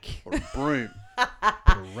rake. Or a broom. But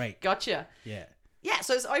a rake. Gotcha. Yeah. Yeah,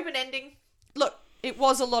 so it's open ending. Look, it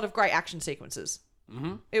was a lot of great action sequences.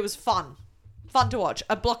 Mm-hmm. It was fun. Fun to watch.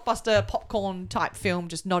 A blockbuster popcorn type film,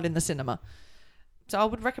 just not in the cinema. So I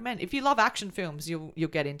would recommend, if you love action films, you'll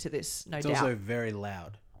get into this, no doubt. It's also very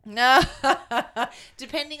loud. No,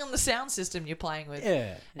 depending on the sound system you're playing with.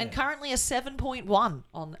 Yeah. And currently a 7.1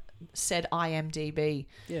 on said IMDb.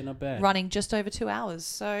 Yeah, not bad. Running just over 2 hours.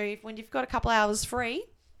 So when you've got a couple hours free,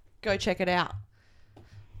 go check it out.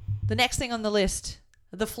 The next thing on the list,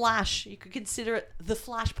 The Flash. You could consider it the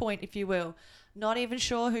Flashpoint, if you will. Not even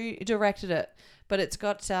sure who directed it, but it's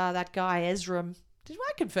got that guy Ezra. Did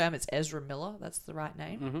I confirm it's Ezra Miller? That's the right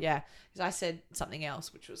name. Mm-hmm. Yeah, because I said something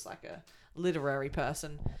else, which was like a literary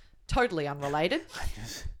person, totally unrelated. I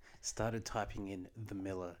just started typing in the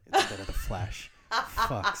Miller instead of the Flash.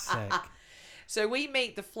 Fuck's sake. So we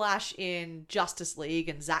meet the Flash in Justice League,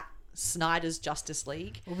 and Zack Snyder's Justice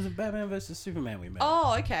League. What was it? Batman versus Superman we met.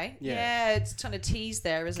 Oh, okay. Yeah. Yeah, it's kind of teased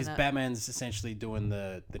there, isn't Because it? Batman's essentially doing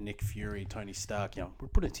the Nick Fury, Tony Stark. We're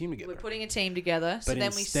putting a team together. We're putting a team together, so but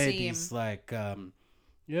then we instead, see him. he's like, I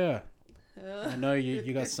know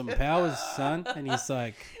you got some powers, son. And he's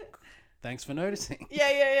like, thanks for noticing.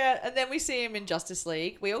 Yeah. And then we see him in Justice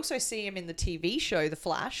League. We also see him in the TV show The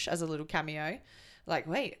Flash as a little cameo. Like,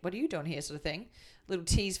 wait, what are you doing here, sort of thing. Little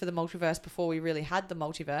tease for the multiverse before we really had the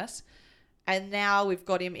multiverse. And now we've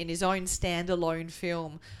got him in his own standalone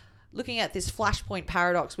film, looking at this Flashpoint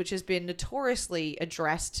paradox, which has been notoriously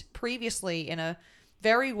addressed previously in a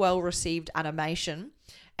very well-received animation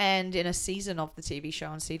and in a season of the TV show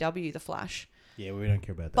on CW, The Flash. Yeah, we don't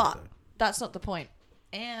care about that. But though. that's not the point.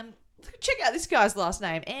 And check out this guy's last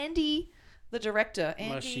name, Andy, the director.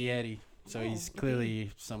 Andy. Muschietti. So he's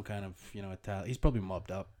clearly some kind of, Italian. He's probably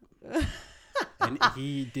mobbed up. And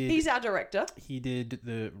He's our director. He did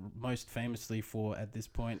the most famously for, at this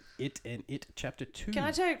point, It Chapter 2. Can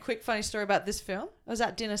I tell you a quick funny story about this film? I was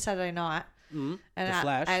at dinner Saturday night. Mm-hmm. And The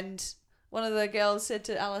Flash. And one of the girls said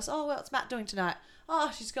to Alice, "Oh, what's Matt doing tonight?" "Oh,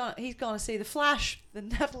 he's gone to see The Flash." Then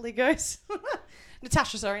Natalie goes,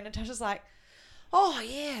 Natasha's like, "Oh,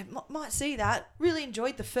 yeah, might see that. Really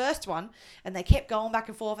enjoyed the first one." And they kept going back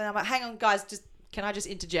and forth. And I'm like, hang on, guys, can I just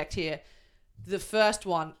interject here? The first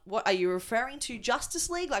one, what are you referring to?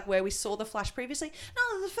 Justice League, like where we saw the Flash previously?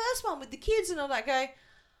 No, the first one with the kids. And I'm like,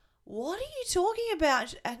 what are you talking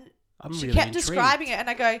about? And she really kept intrigued. describing it.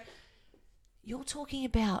 And I go, you're talking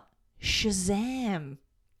about Shazam.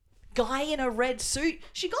 Guy in a red suit.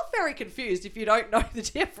 She got very confused if you don't know the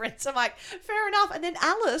difference. I'm like, fair enough. And then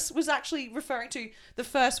Alice was actually referring to the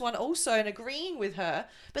first one also and agreeing with her,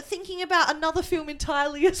 but thinking about another film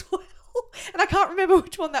entirely as well. And I can't remember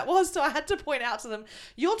which one that was, so I had to point out to them,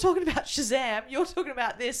 you're talking about Shazam, you're talking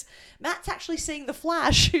about this. Matt's actually seeing The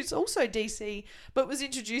Flash, who's also DC, but was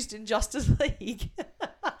introduced in Justice League.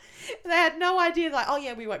 And they had no idea, like, oh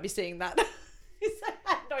yeah, we won't be seeing that. They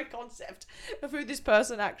had no concept of who this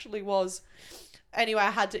person actually was. Anyway,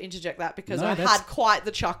 I had to interject that because I had quite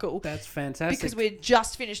the chuckle. That's fantastic. Because we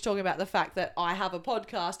just finished talking about the fact that I have a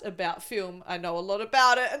podcast about film. I know a lot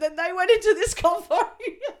about it. And then they went into this convo.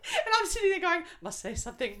 And I'm sitting there going, must say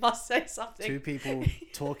something. Two people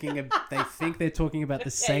talking, they think they're talking about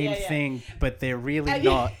the same thing, but they're really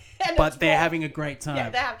not. But they're having a great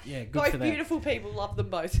time. Good both for them. Beautiful people, love them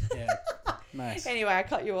both. Yeah, nice. Anyway, I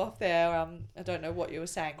cut you off there. I don't know what you were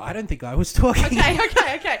saying. I don't think I was talking. Okay.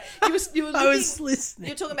 You were I was listening.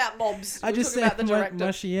 You're talking about mobs. I just said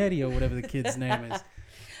Muschietti or whatever the kid's name is.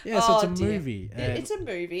 Yeah, so it's a movie. It's a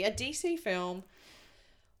movie, a DC film,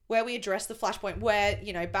 where we address the Flashpoint, where,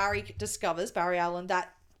 Barry Allen,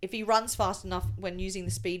 that if he runs fast enough when using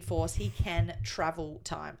the Speed Force, he can travel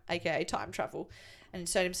time, aka time travel, and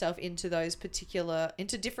insert himself into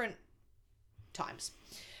into different times.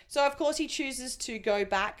 So, of course, he chooses to go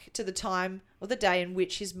back to the time of the day in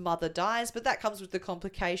which his mother dies, but that comes with the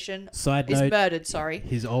complication. Side note, murdered, sorry.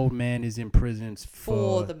 His old man is imprisoned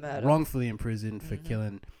for the murder. Wrongfully imprisoned for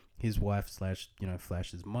killing his wife /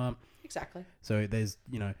 Flash's mom. Exactly. So there's,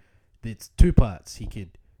 it's two parts. He could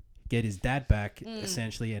get his dad back,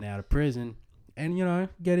 essentially, and out of prison, and,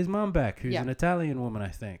 get his mom back, who's an Italian woman, I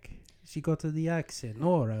think. She got to the accent.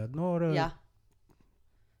 Nora. Yeah.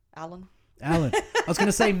 Alan. I was going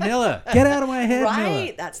to say Miller. Get out of my head, right,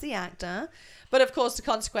 Miller. That's the actor. But of course, the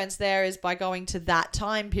consequence there is by going to that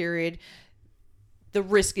time period, the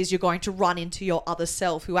risk is you're going to run into your other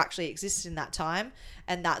self who actually exists in that time.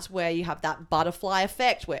 And that's where you have that butterfly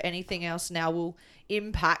effect where anything else now will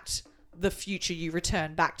impact the future you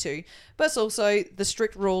return back to. But it's also the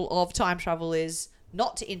strict rule of time travel is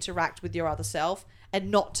not to interact with your other self and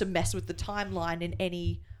not to mess with the timeline in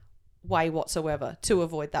any way whatsoever to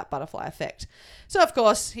avoid that butterfly effect. So, of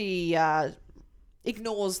course, he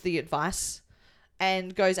ignores the advice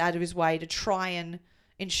and goes out of his way to try and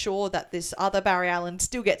ensure that this other Barry Allen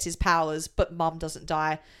still gets his powers, but Mum doesn't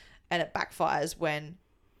die. And it backfires when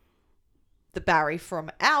the Barry from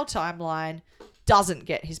our timeline doesn't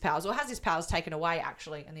get his powers, or has his powers taken away,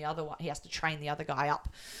 actually, and the other one, he has to train the other guy up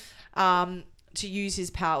to use his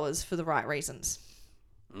powers for the right reasons.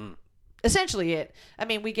 Essentially it. I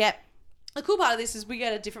mean, the cool part of this is we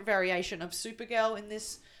get a different variation of Supergirl in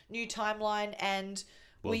this new timeline, and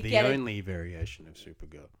the only variation of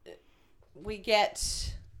Supergirl. We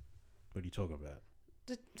get... What are you talking about?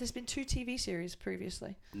 There's been 2 TV series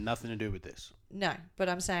previously. Nothing to do with this. No, but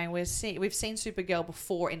I'm saying we've seen Supergirl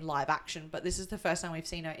before in live action, but this is the first time we've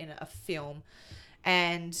seen her in a film,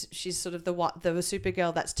 and she's sort of the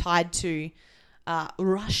Supergirl that's tied to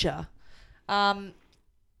Russia. And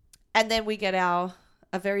then we get our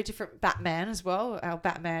a very different Batman as well. Our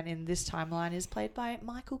Batman in this timeline is played by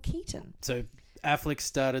Michael Keaton. So Affleck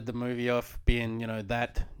started the movie off being,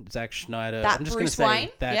 that Zack Snyder. That I'm just Bruce gonna say Wayne?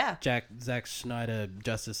 that Yeah. Zack Snyder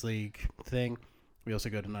Justice League thing. We also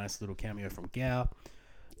got a nice little cameo from Gal.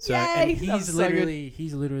 So Yay! and That was he's so good.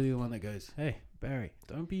 literally the one that goes, "Hey Barry,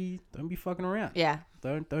 don't be fucking around. Yeah.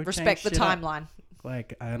 Don't Respect change the shit up. timeline.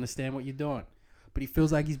 Like, I understand what you're doing." But he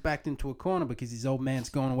feels like he's backed into a corner because his old man's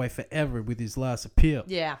going away forever with his last appeal.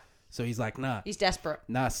 Yeah. So he's like, nah, He's desperate.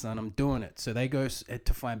 son, I'm doing it. So they go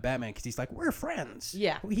to find Batman because he's like, we're friends.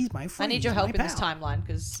 Yeah. Well, he's my I friend. need your He's help my in this pal. timeline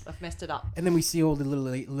because I've messed it up. And then we see all the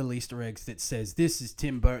little Easter eggs that says, this is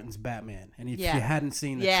Tim Burton's Batman. And if Yeah. you hadn't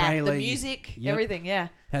seen the Yeah, trailer... the music, Yep. everything, yeah.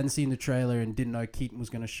 hadn't seen the trailer and didn't know Keaton was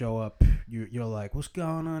going to show up, you're like, what's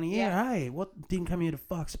going on here? Yeah. Hey, what didn't come here to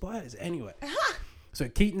fuck spiders? Anyway. So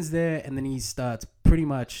Keaton's there, and then he starts pretty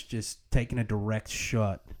much just taking a direct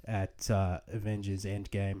shot at Avengers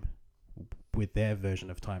Endgame with their version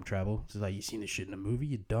of time travel. So like, you seen this shit in a movie,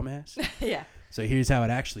 you dumbass? Yeah. So here's how it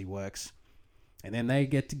actually works. And then they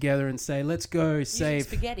get together and say, let's go Using save...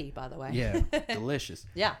 spaghetti, by the way. Yeah, delicious.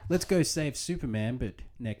 Yeah. Let's go save Superman, but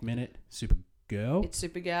next minute, Supergirl. It's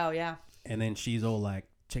Supergirl, yeah. And then she's all like,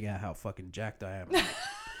 check out how fucking jacked I am.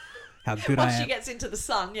 How good I Once am. she gets into the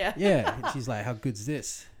sun, yeah. Yeah. And she's like, how good's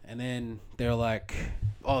this? And then they're like,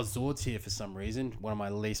 oh, Zord's here for some reason. One of my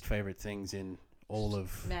least favorite things in all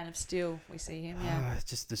of... Man of Steel, we see him, yeah. It's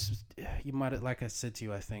just this... You might... Like I said to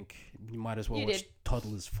you, I think you might as well You watch did.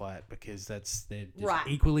 toddlers fight because they're just Right.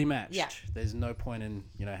 equally matched. Yeah. There's no point in,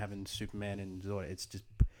 having Superman and Zord. It's just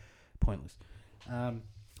pointless.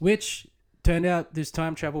 Which turned out this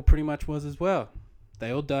time travel pretty much was as well. They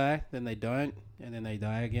all die, then they don't, and then they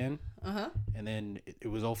die again. Uh-huh. And then it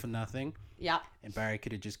was all for nothing. Yep. And Barry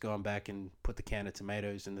could have just gone back and put the can of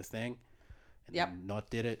tomatoes in the thing. And Yep. then not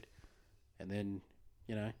did it. And then,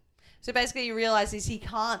 So basically he realizes he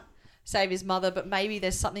can't save his mother, but maybe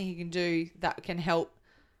there's something he can do that can help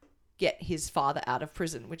get his father out of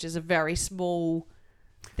prison, which is a very small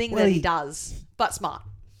thing Well, that he he- does, but smart.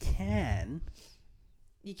 can,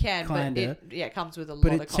 You can, Kinda. but it comes with a lot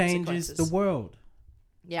but of it changes consequences. the world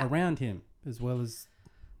Yeah. around him as well as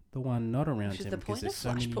the one not around Which is him the because point of there's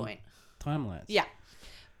so many Flashpoint. timelines. Yeah.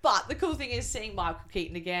 But the cool thing is seeing Michael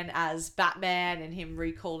Keaton again as Batman and him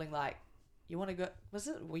recalling like, you want to go, was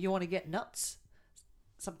it? Well, you want to get nuts?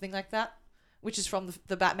 Something like that. Which is from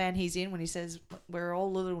the Batman he's in when he says, we're all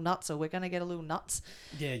a little nuts or we're going to get a little nuts.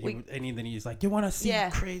 Yeah, We- and then he's like, you want to see Yeah.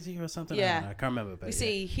 crazy or something? Yeah. I don't know. I can't remember. But We yeah.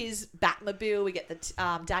 see his Batmobile. We get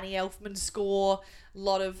the Danny Elfman score. A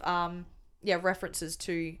lot of references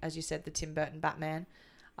to, as you said, the Tim Burton Batman.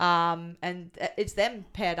 And it's them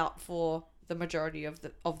paired up for the majority of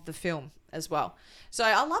the film as well. So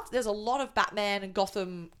I love. There's a lot of Batman and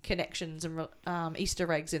Gotham connections and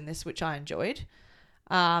Easter eggs in this, which I enjoyed.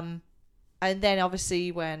 And then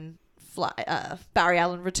obviously when Barry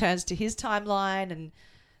Allen returns to his timeline and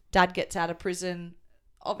Dad gets out of prison,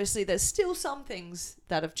 obviously there's still some things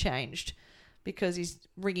that have changed because he's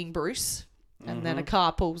ringing Bruce and then a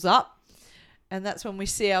car pulls up. And that's when we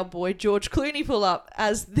see our boy George Clooney pull up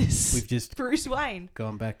as this We've just Bruce Wayne.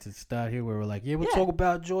 gone back to the start here where we're like, we'll Yeah. talk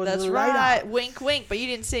about George That's later. right. Wink, wink. But you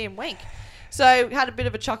didn't see him wink. So had a bit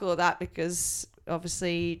of a chuckle at that because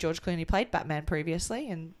obviously George Clooney played Batman previously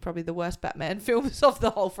and probably the worst Batman films of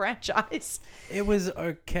the whole franchise. It was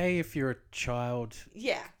okay if you're a child.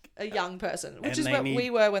 Yeah, a young person, which And is they what need- we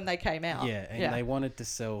were when they came out. Yeah, and yeah. they wanted to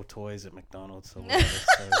sell toys at McDonald's or whatever.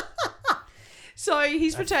 So So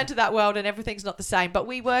he's returned to that world and everything's not the same. But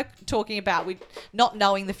we were talking about not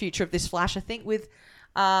knowing the future of this Flash, I think, with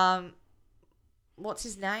what's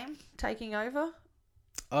his name taking over?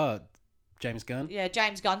 James Gunn. Yeah,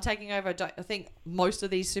 James Gunn taking over. I think most of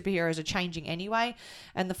these superheroes are changing anyway,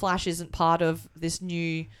 and the Flash isn't part of this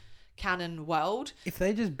new canon world. If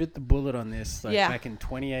they just bit the bullet on this, like Yeah. back in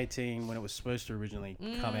 2018 when it was supposed to originally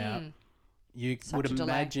come out, you Such would a delay.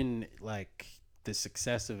 imagine like the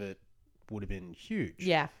success of it would have been huge.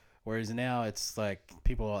 Yeah, Whereas now it's like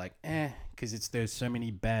people are like, because there's so many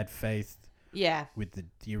bad faith yeah, with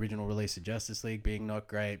the original release of Justice League being not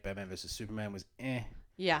great. Batman vs Superman was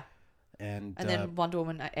yeah. and then Wonder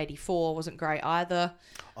Woman 84 wasn't great either.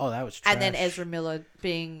 that was trash. And then Ezra Miller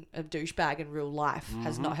being a douchebag in real life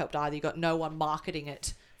has not helped either. You got no one marketing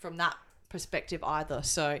it from that perspective either.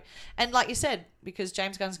 So, and like you said, because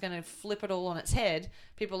James Gunn's going to flip it all on its head,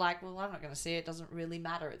 people are like, well, I'm not going to see it. It doesn't really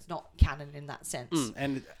matter. It's not canon in that sense.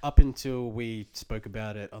 And up until we spoke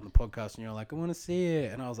about it on the podcast, and you're like, I want to see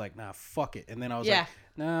it, and I was like, nah, fuck it. And then I was Yeah. like,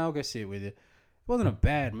 nah, I'll go see it with you. wasn't a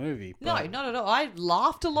bad movie. No, not at all. I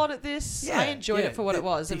laughed a lot at this. I enjoyed it for what it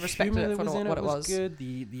was and respected it for what it was. Good.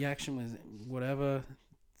 The action was whatever.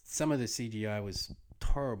 Some of the CGI was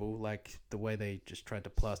horrible, like the way they just tried to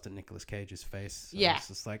plaster Nicolas Cage's face. So it's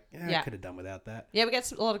just like, I could have done without that. Yeah, we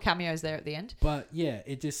get a lot of cameos there at the end. But yeah,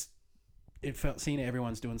 it felt seeing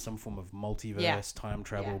everyone's doing some form of multiverse time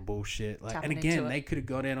travel bullshit. Like, Tapping and again, into they could have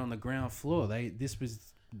got in on the ground floor. This was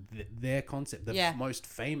their concept, the most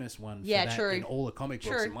famous one for that in all the comic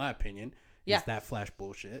books, in my opinion, is that Flash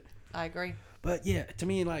bullshit. I agree. But yeah, to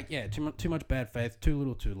me, like, too much bad faith, too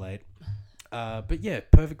little, too late. But yeah,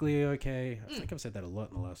 perfectly okay. I think I've said that a lot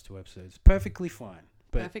in the last 2 episodes. Perfectly fine.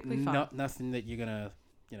 But perfectly fine. Nothing that you're gonna,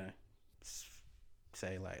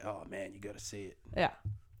 say like, oh man, you got to see it. Yeah.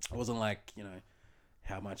 It wasn't like,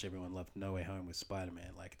 how much everyone loved No Way Home with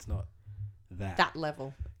Spider-Man. Like, it's not that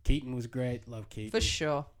level. Keaton was great. Love Keaton. For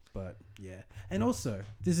sure. But yeah. And also,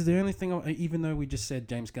 this is the only thing, even though we just said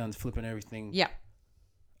James Gunn's flipping everything. Yeah.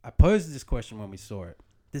 I posed this question when we saw it.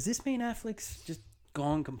 Does this mean Affleck's just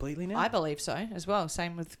gone completely now? I believe so as well.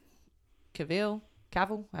 Same with Cavill,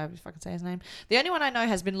 however if I can say his name. The only one I know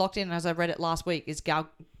has been locked in, as I read it last week, is Gal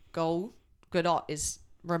Gadot is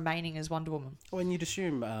remaining as Wonder Woman. Well, and you'd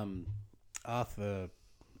assume Arthur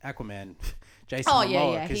Aquaman, Jason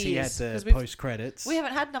Momoa, because he had the post-credits. We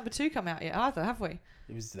haven't had number 2 come out yet either, have we?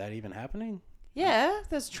 Was that even happening? Yeah,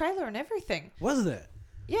 there's a trailer and everything. Was there?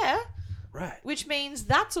 Yeah. Right. Which means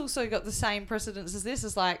that's also got the same precedence as this.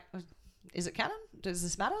 It's like, is it canon? Does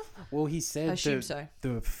this matter? Well, he said I assume so.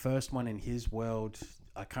 The first one in his world,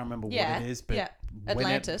 I can't remember what it is, but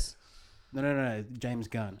Atlantis. No, James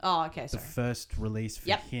Gunn. Oh, okay, sorry. The first release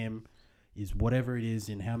for him is whatever it is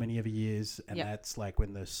in how many ever years, and that's like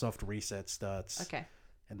when the soft reset starts. Okay.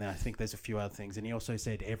 And then I think there's a few other things, and he also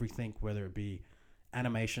said everything, whether it be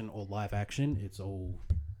animation or live action, it's all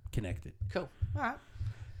connected. Cool. All right.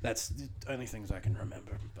 That's the only things I can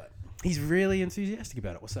remember, but he's really enthusiastic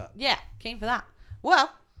about it. What's up? Yeah, keen for that.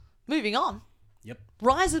 Well, moving on. Yep.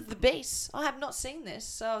 Rise of the Beast. I have not seen this,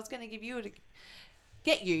 so I was going to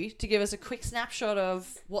get you to give us a quick snapshot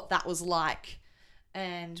of what that was like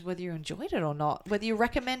and whether you enjoyed it or not, whether you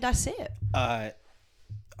recommend I see it.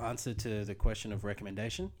 Answer to the question of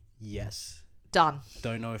recommendation, yes. Done.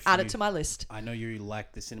 Don't know if Add it to my list. I know you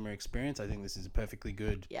like the cinema experience. I think this is a perfectly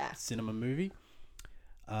good cinema movie.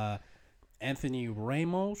 Anthony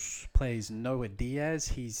Ramos plays Noah Diaz.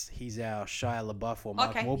 He's our Shia LaBeouf or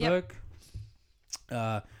Mark Wahlberg.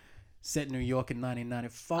 Yep. Set in New York in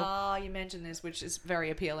 1994. Oh, you mentioned this, which is very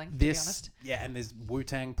appealing, to be honest. Yeah, and there's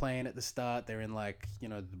Wu-Tang playing at the start. They're in like,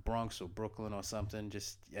 the Bronx or Brooklyn or something.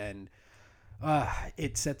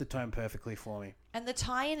 It set the tone perfectly for me. And the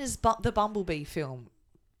tie-in is the Bumblebee film.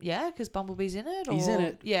 Yeah, because Bumblebee's in it? Or? He's in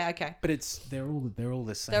it. Yeah, okay. But they're all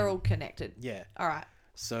the same. They're all connected. Yeah. All right.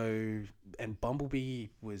 So, and Bumblebee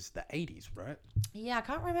was the 80s, right? Yeah, I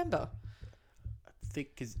can't remember. I think,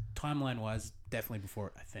 because timeline-wise, definitely before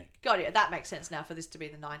it, I think. Got it. That makes sense now for this to be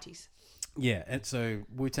the 90s. Yeah, and so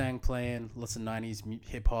Wu-Tang playing, lots of 90s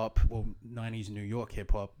hip-hop, 90s New York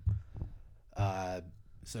hip-hop.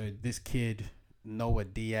 So this kid, Noah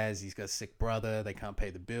Diaz, he's got a sick brother. They can't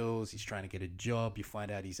pay the bills. He's trying to get a job. You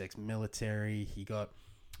find out he's ex-military. He got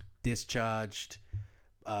discharged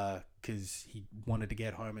because he wanted to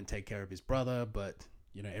get home and take care of his brother, but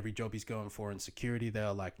every job he's going for in security,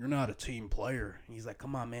 they're like, you're not a team player. And he's like,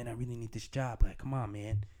 come on, man, I really need this job. Like, come on,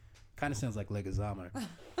 man. Kind of sounds like Leguizamo.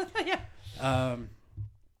 Yeah.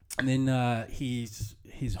 And then his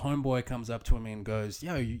homeboy comes up to him and goes,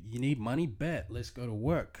 yo, you need money? Bet. Let's go to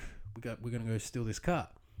work. We're going to go steal this car.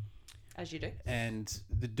 As you do. And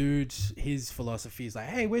the dude, his philosophy is like,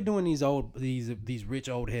 hey, we're doing these rich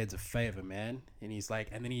old heads a favor, man. And he's like,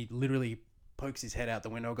 and then he literally pokes his head out the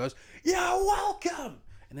window and goes, you're welcome.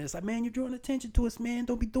 And then it's like, man, you're drawing attention to us, man.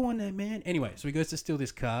 Don't be doing that, man. Anyway, so he goes to steal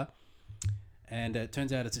this car. And it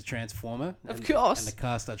turns out it's a transformer. Of course. And the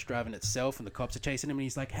car starts driving itself, and the cops are chasing him, and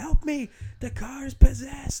he's like, help me. The car is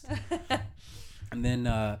possessed. And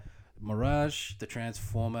then Mirage, the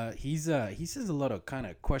transformer, he says a lot of kind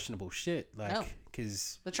of questionable shit. Like,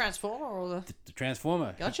 because... The transformer or the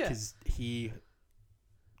transformer. Gotcha. Because he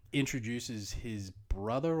introduces his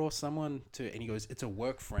brother or someone to... And he goes, it's a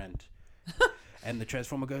work friend. And the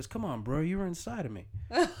transformer goes, come on, bro, you were inside of me.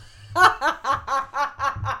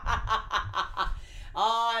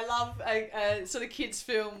 Oh, I love a sort of kids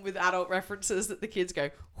film with adult references that the kids go,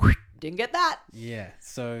 Didn't get that. Yeah,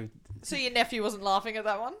 so your nephew wasn't laughing at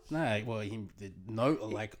that one? no, well,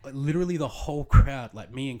 like literally the whole crowd,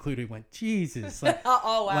 like me included, went Jesus, like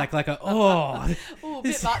Oh, wow. like a Oh, a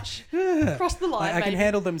bit much. Cross the line, Like, I can maybe.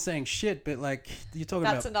 handle them saying shit, but like you're talking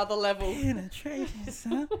That's about another level. penetration,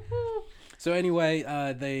 huh? So anyway,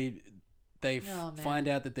 they Oh, man. find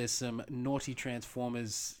out that there's some naughty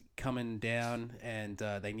Transformers coming down, and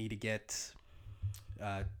they need to get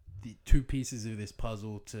the two pieces of this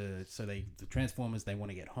puzzle the Transformers, they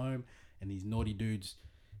want to get home, and these naughty dudes,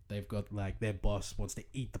 they've got like their boss wants to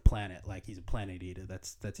eat the planet, like he's a planet eater.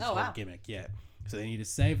 That's his whole gimmick. Yeah. So they need to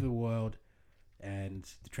save the world, and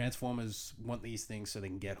the Transformers want these things so they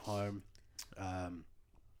can get home. And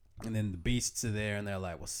then the beasts are there, and they're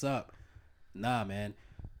like, "What's up? Nah, man,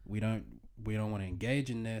 we don't want to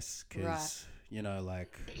engage in this because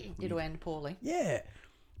like It'll end poorly. yeah."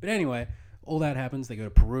 But anyway, all that happens. They go to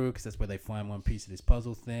Peru because that's where they find one piece of this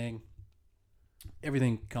puzzle thing.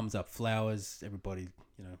 Everything comes up flowers. Everybody,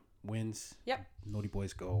 wins. Yep. Naughty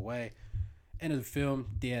boys go away. End of the film.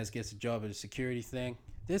 Diaz gets a job at a security thing.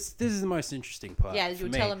 This is the most interesting part. Yeah, you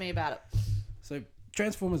were telling me about it. So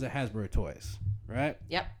Transformers are Hasbro toys, right?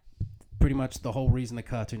 Yep. Pretty much the whole reason the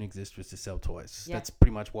cartoon exists was to sell toys. Yep. That's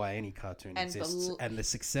pretty much why any cartoon And exists. And the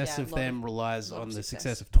success yeah, of them relies lot on of the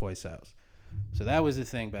success. success of toy sales. So that was the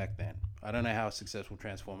thing back then. I don't know how successful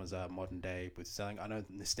Transformers are modern day with selling. I know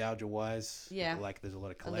nostalgia-wise, Yeah. like there's a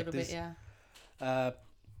lot of A little collectors. bit, yeah.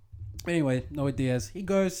 Anyway, Noah Diaz, he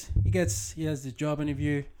has this job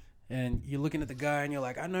interview, and you're looking at the guy, and you're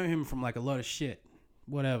like, I know him from like a lot of shit,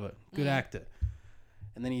 whatever, good actor.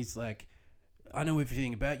 And then he's like, I know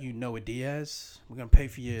everything about you, Noah Diaz. We're gonna pay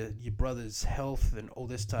for your brother's health and all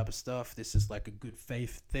this type of stuff. This is like a good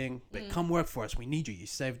faith thing, but come work for us. We need you. You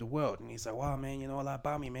saved the world. And he's like, wow, man, you know a lot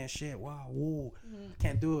about me, man. Shit, wow, whoa,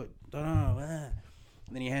 can't do it. Don't know. And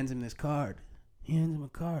then he hands him this card. And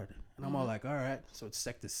I'm all like, all right, so it's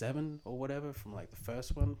Sector 7 or whatever from like the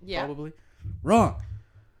first one, Yeah. probably. Wrong.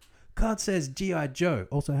 Card says G.I. Joe,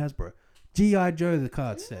 also Hasbro. G.I. Joe, the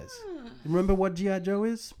card says. Remember what G.I. Joe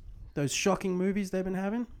is? Those shocking movies they've been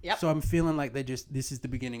having? Yep. So I'm feeling like this is the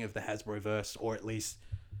beginning of the Hasbro-verse, or at least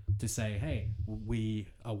to say, hey, we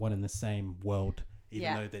are one in the same world,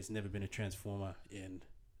 even though there's never been a Transformer in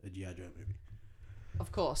a G.I. Joe movie.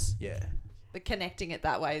 Of course. Yeah. But connecting it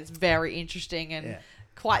that way is very interesting and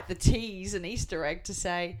quite the tease and Easter egg to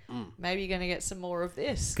say, maybe you're going to get some more of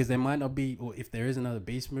this. Because there might not be, or if there is another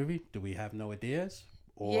Beast movie, do we have Noah Diaz?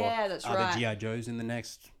 Or Yeah, that's are right. the G.I. Joes in the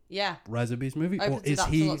next Yeah. Rise of Beast movie? Opens Or it is up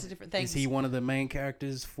to he lots of different things. is he one of the main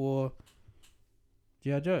characters for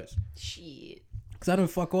G.I. Joes? Shit. Because I don't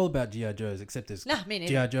fuck all about G.I. Joes, except there's Nah, me neither.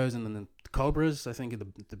 G.I. Joes and then the Cobras, I think, are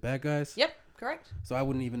the bad guys. Yep, correct. So I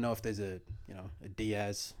wouldn't even know if there's a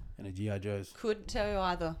Diaz and a G.I. Joe's. Couldn't tell you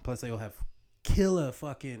either. Plus they all have killer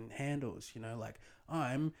fucking handles, like,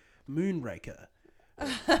 I'm Moonraker.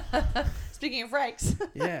 Speaking of rakes.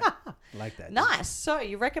 Yeah, like that. Nice. So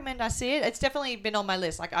you recommend I see it? It's definitely been on my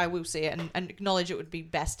list. Like, I will see it and acknowledge it would be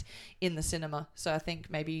best in the cinema. So I think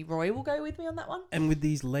maybe Roy will go with me on that one. And with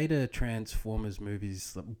these later Transformers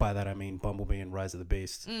movies, by that I mean Bumblebee and Rise of the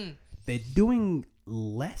Beast, they're doing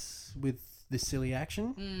less with the silly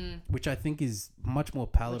action, which I think is much more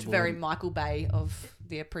palatable. Which very Michael Bay of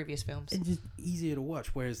the previous films. and just easier to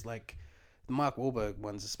watch. Whereas like the Mark Wahlberg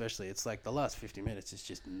ones especially, it's like the last 50 minutes is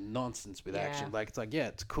just nonsense with action. Like it's like, yeah,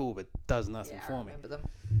 it's cool, but does nothing Yeah, I for me. remember them.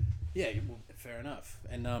 Yeah, well, fair enough.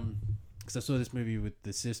 And because I saw this movie with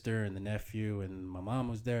the sister and the nephew, and my mom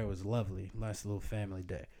was there. It was lovely, nice little family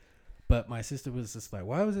day. But my sister was just like,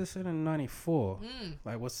 "Why was this in '94?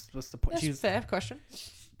 Like, what's the point?" That's a fair question.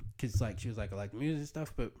 Because like she was like, "I like music and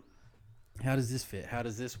stuff, but how does this fit? How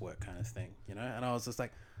does this work?" Kind of thing, And I was just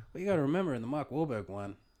like, "Well, you got to remember in the Mark Wahlberg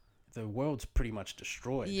one, the world's pretty much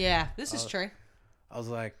destroyed." Yeah, this is true. I was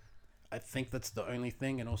like, I think that's the only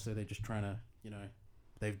thing, and also they're just trying to,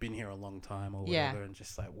 they've been here a long time or whatever, and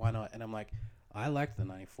just like, why not? And I'm like, I like the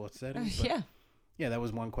 94 setting. But yeah, that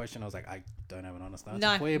was one question. I was like, I don't have an honest answer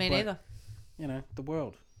No, for you. me but, neither. the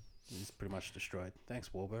world is pretty much destroyed. Thanks,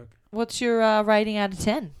 Wahlberg. What's your rating out of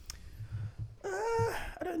 10?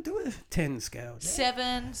 I don't do a 10 scale.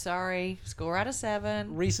 7. Sorry. Score out of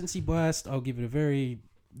 7. Recency biased, I'll give it a very,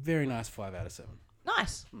 very nice 5 out of 7.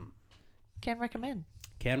 Nice. Can recommend.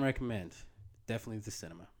 Can recommend. Definitely the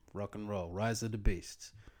cinema. Rock and roll. Rise of the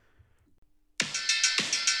Beasts.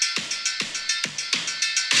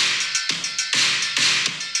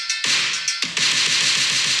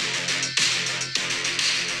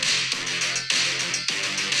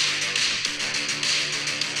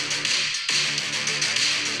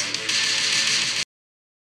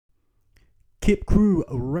 Kip Crew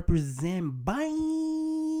represent. Bye.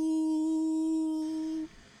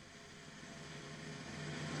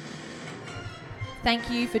 Thank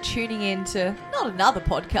you for tuning in to Not Another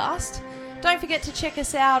Podcast. Don't forget to check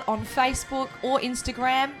us out on Facebook or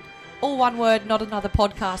Instagram. All one word, Not Another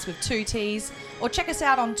Podcast with 2 T's. Or check us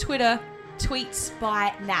out on Twitter, Tweets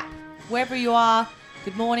by Nap. Wherever you are,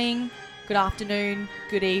 good morning, good afternoon,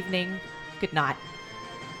 good evening, good night.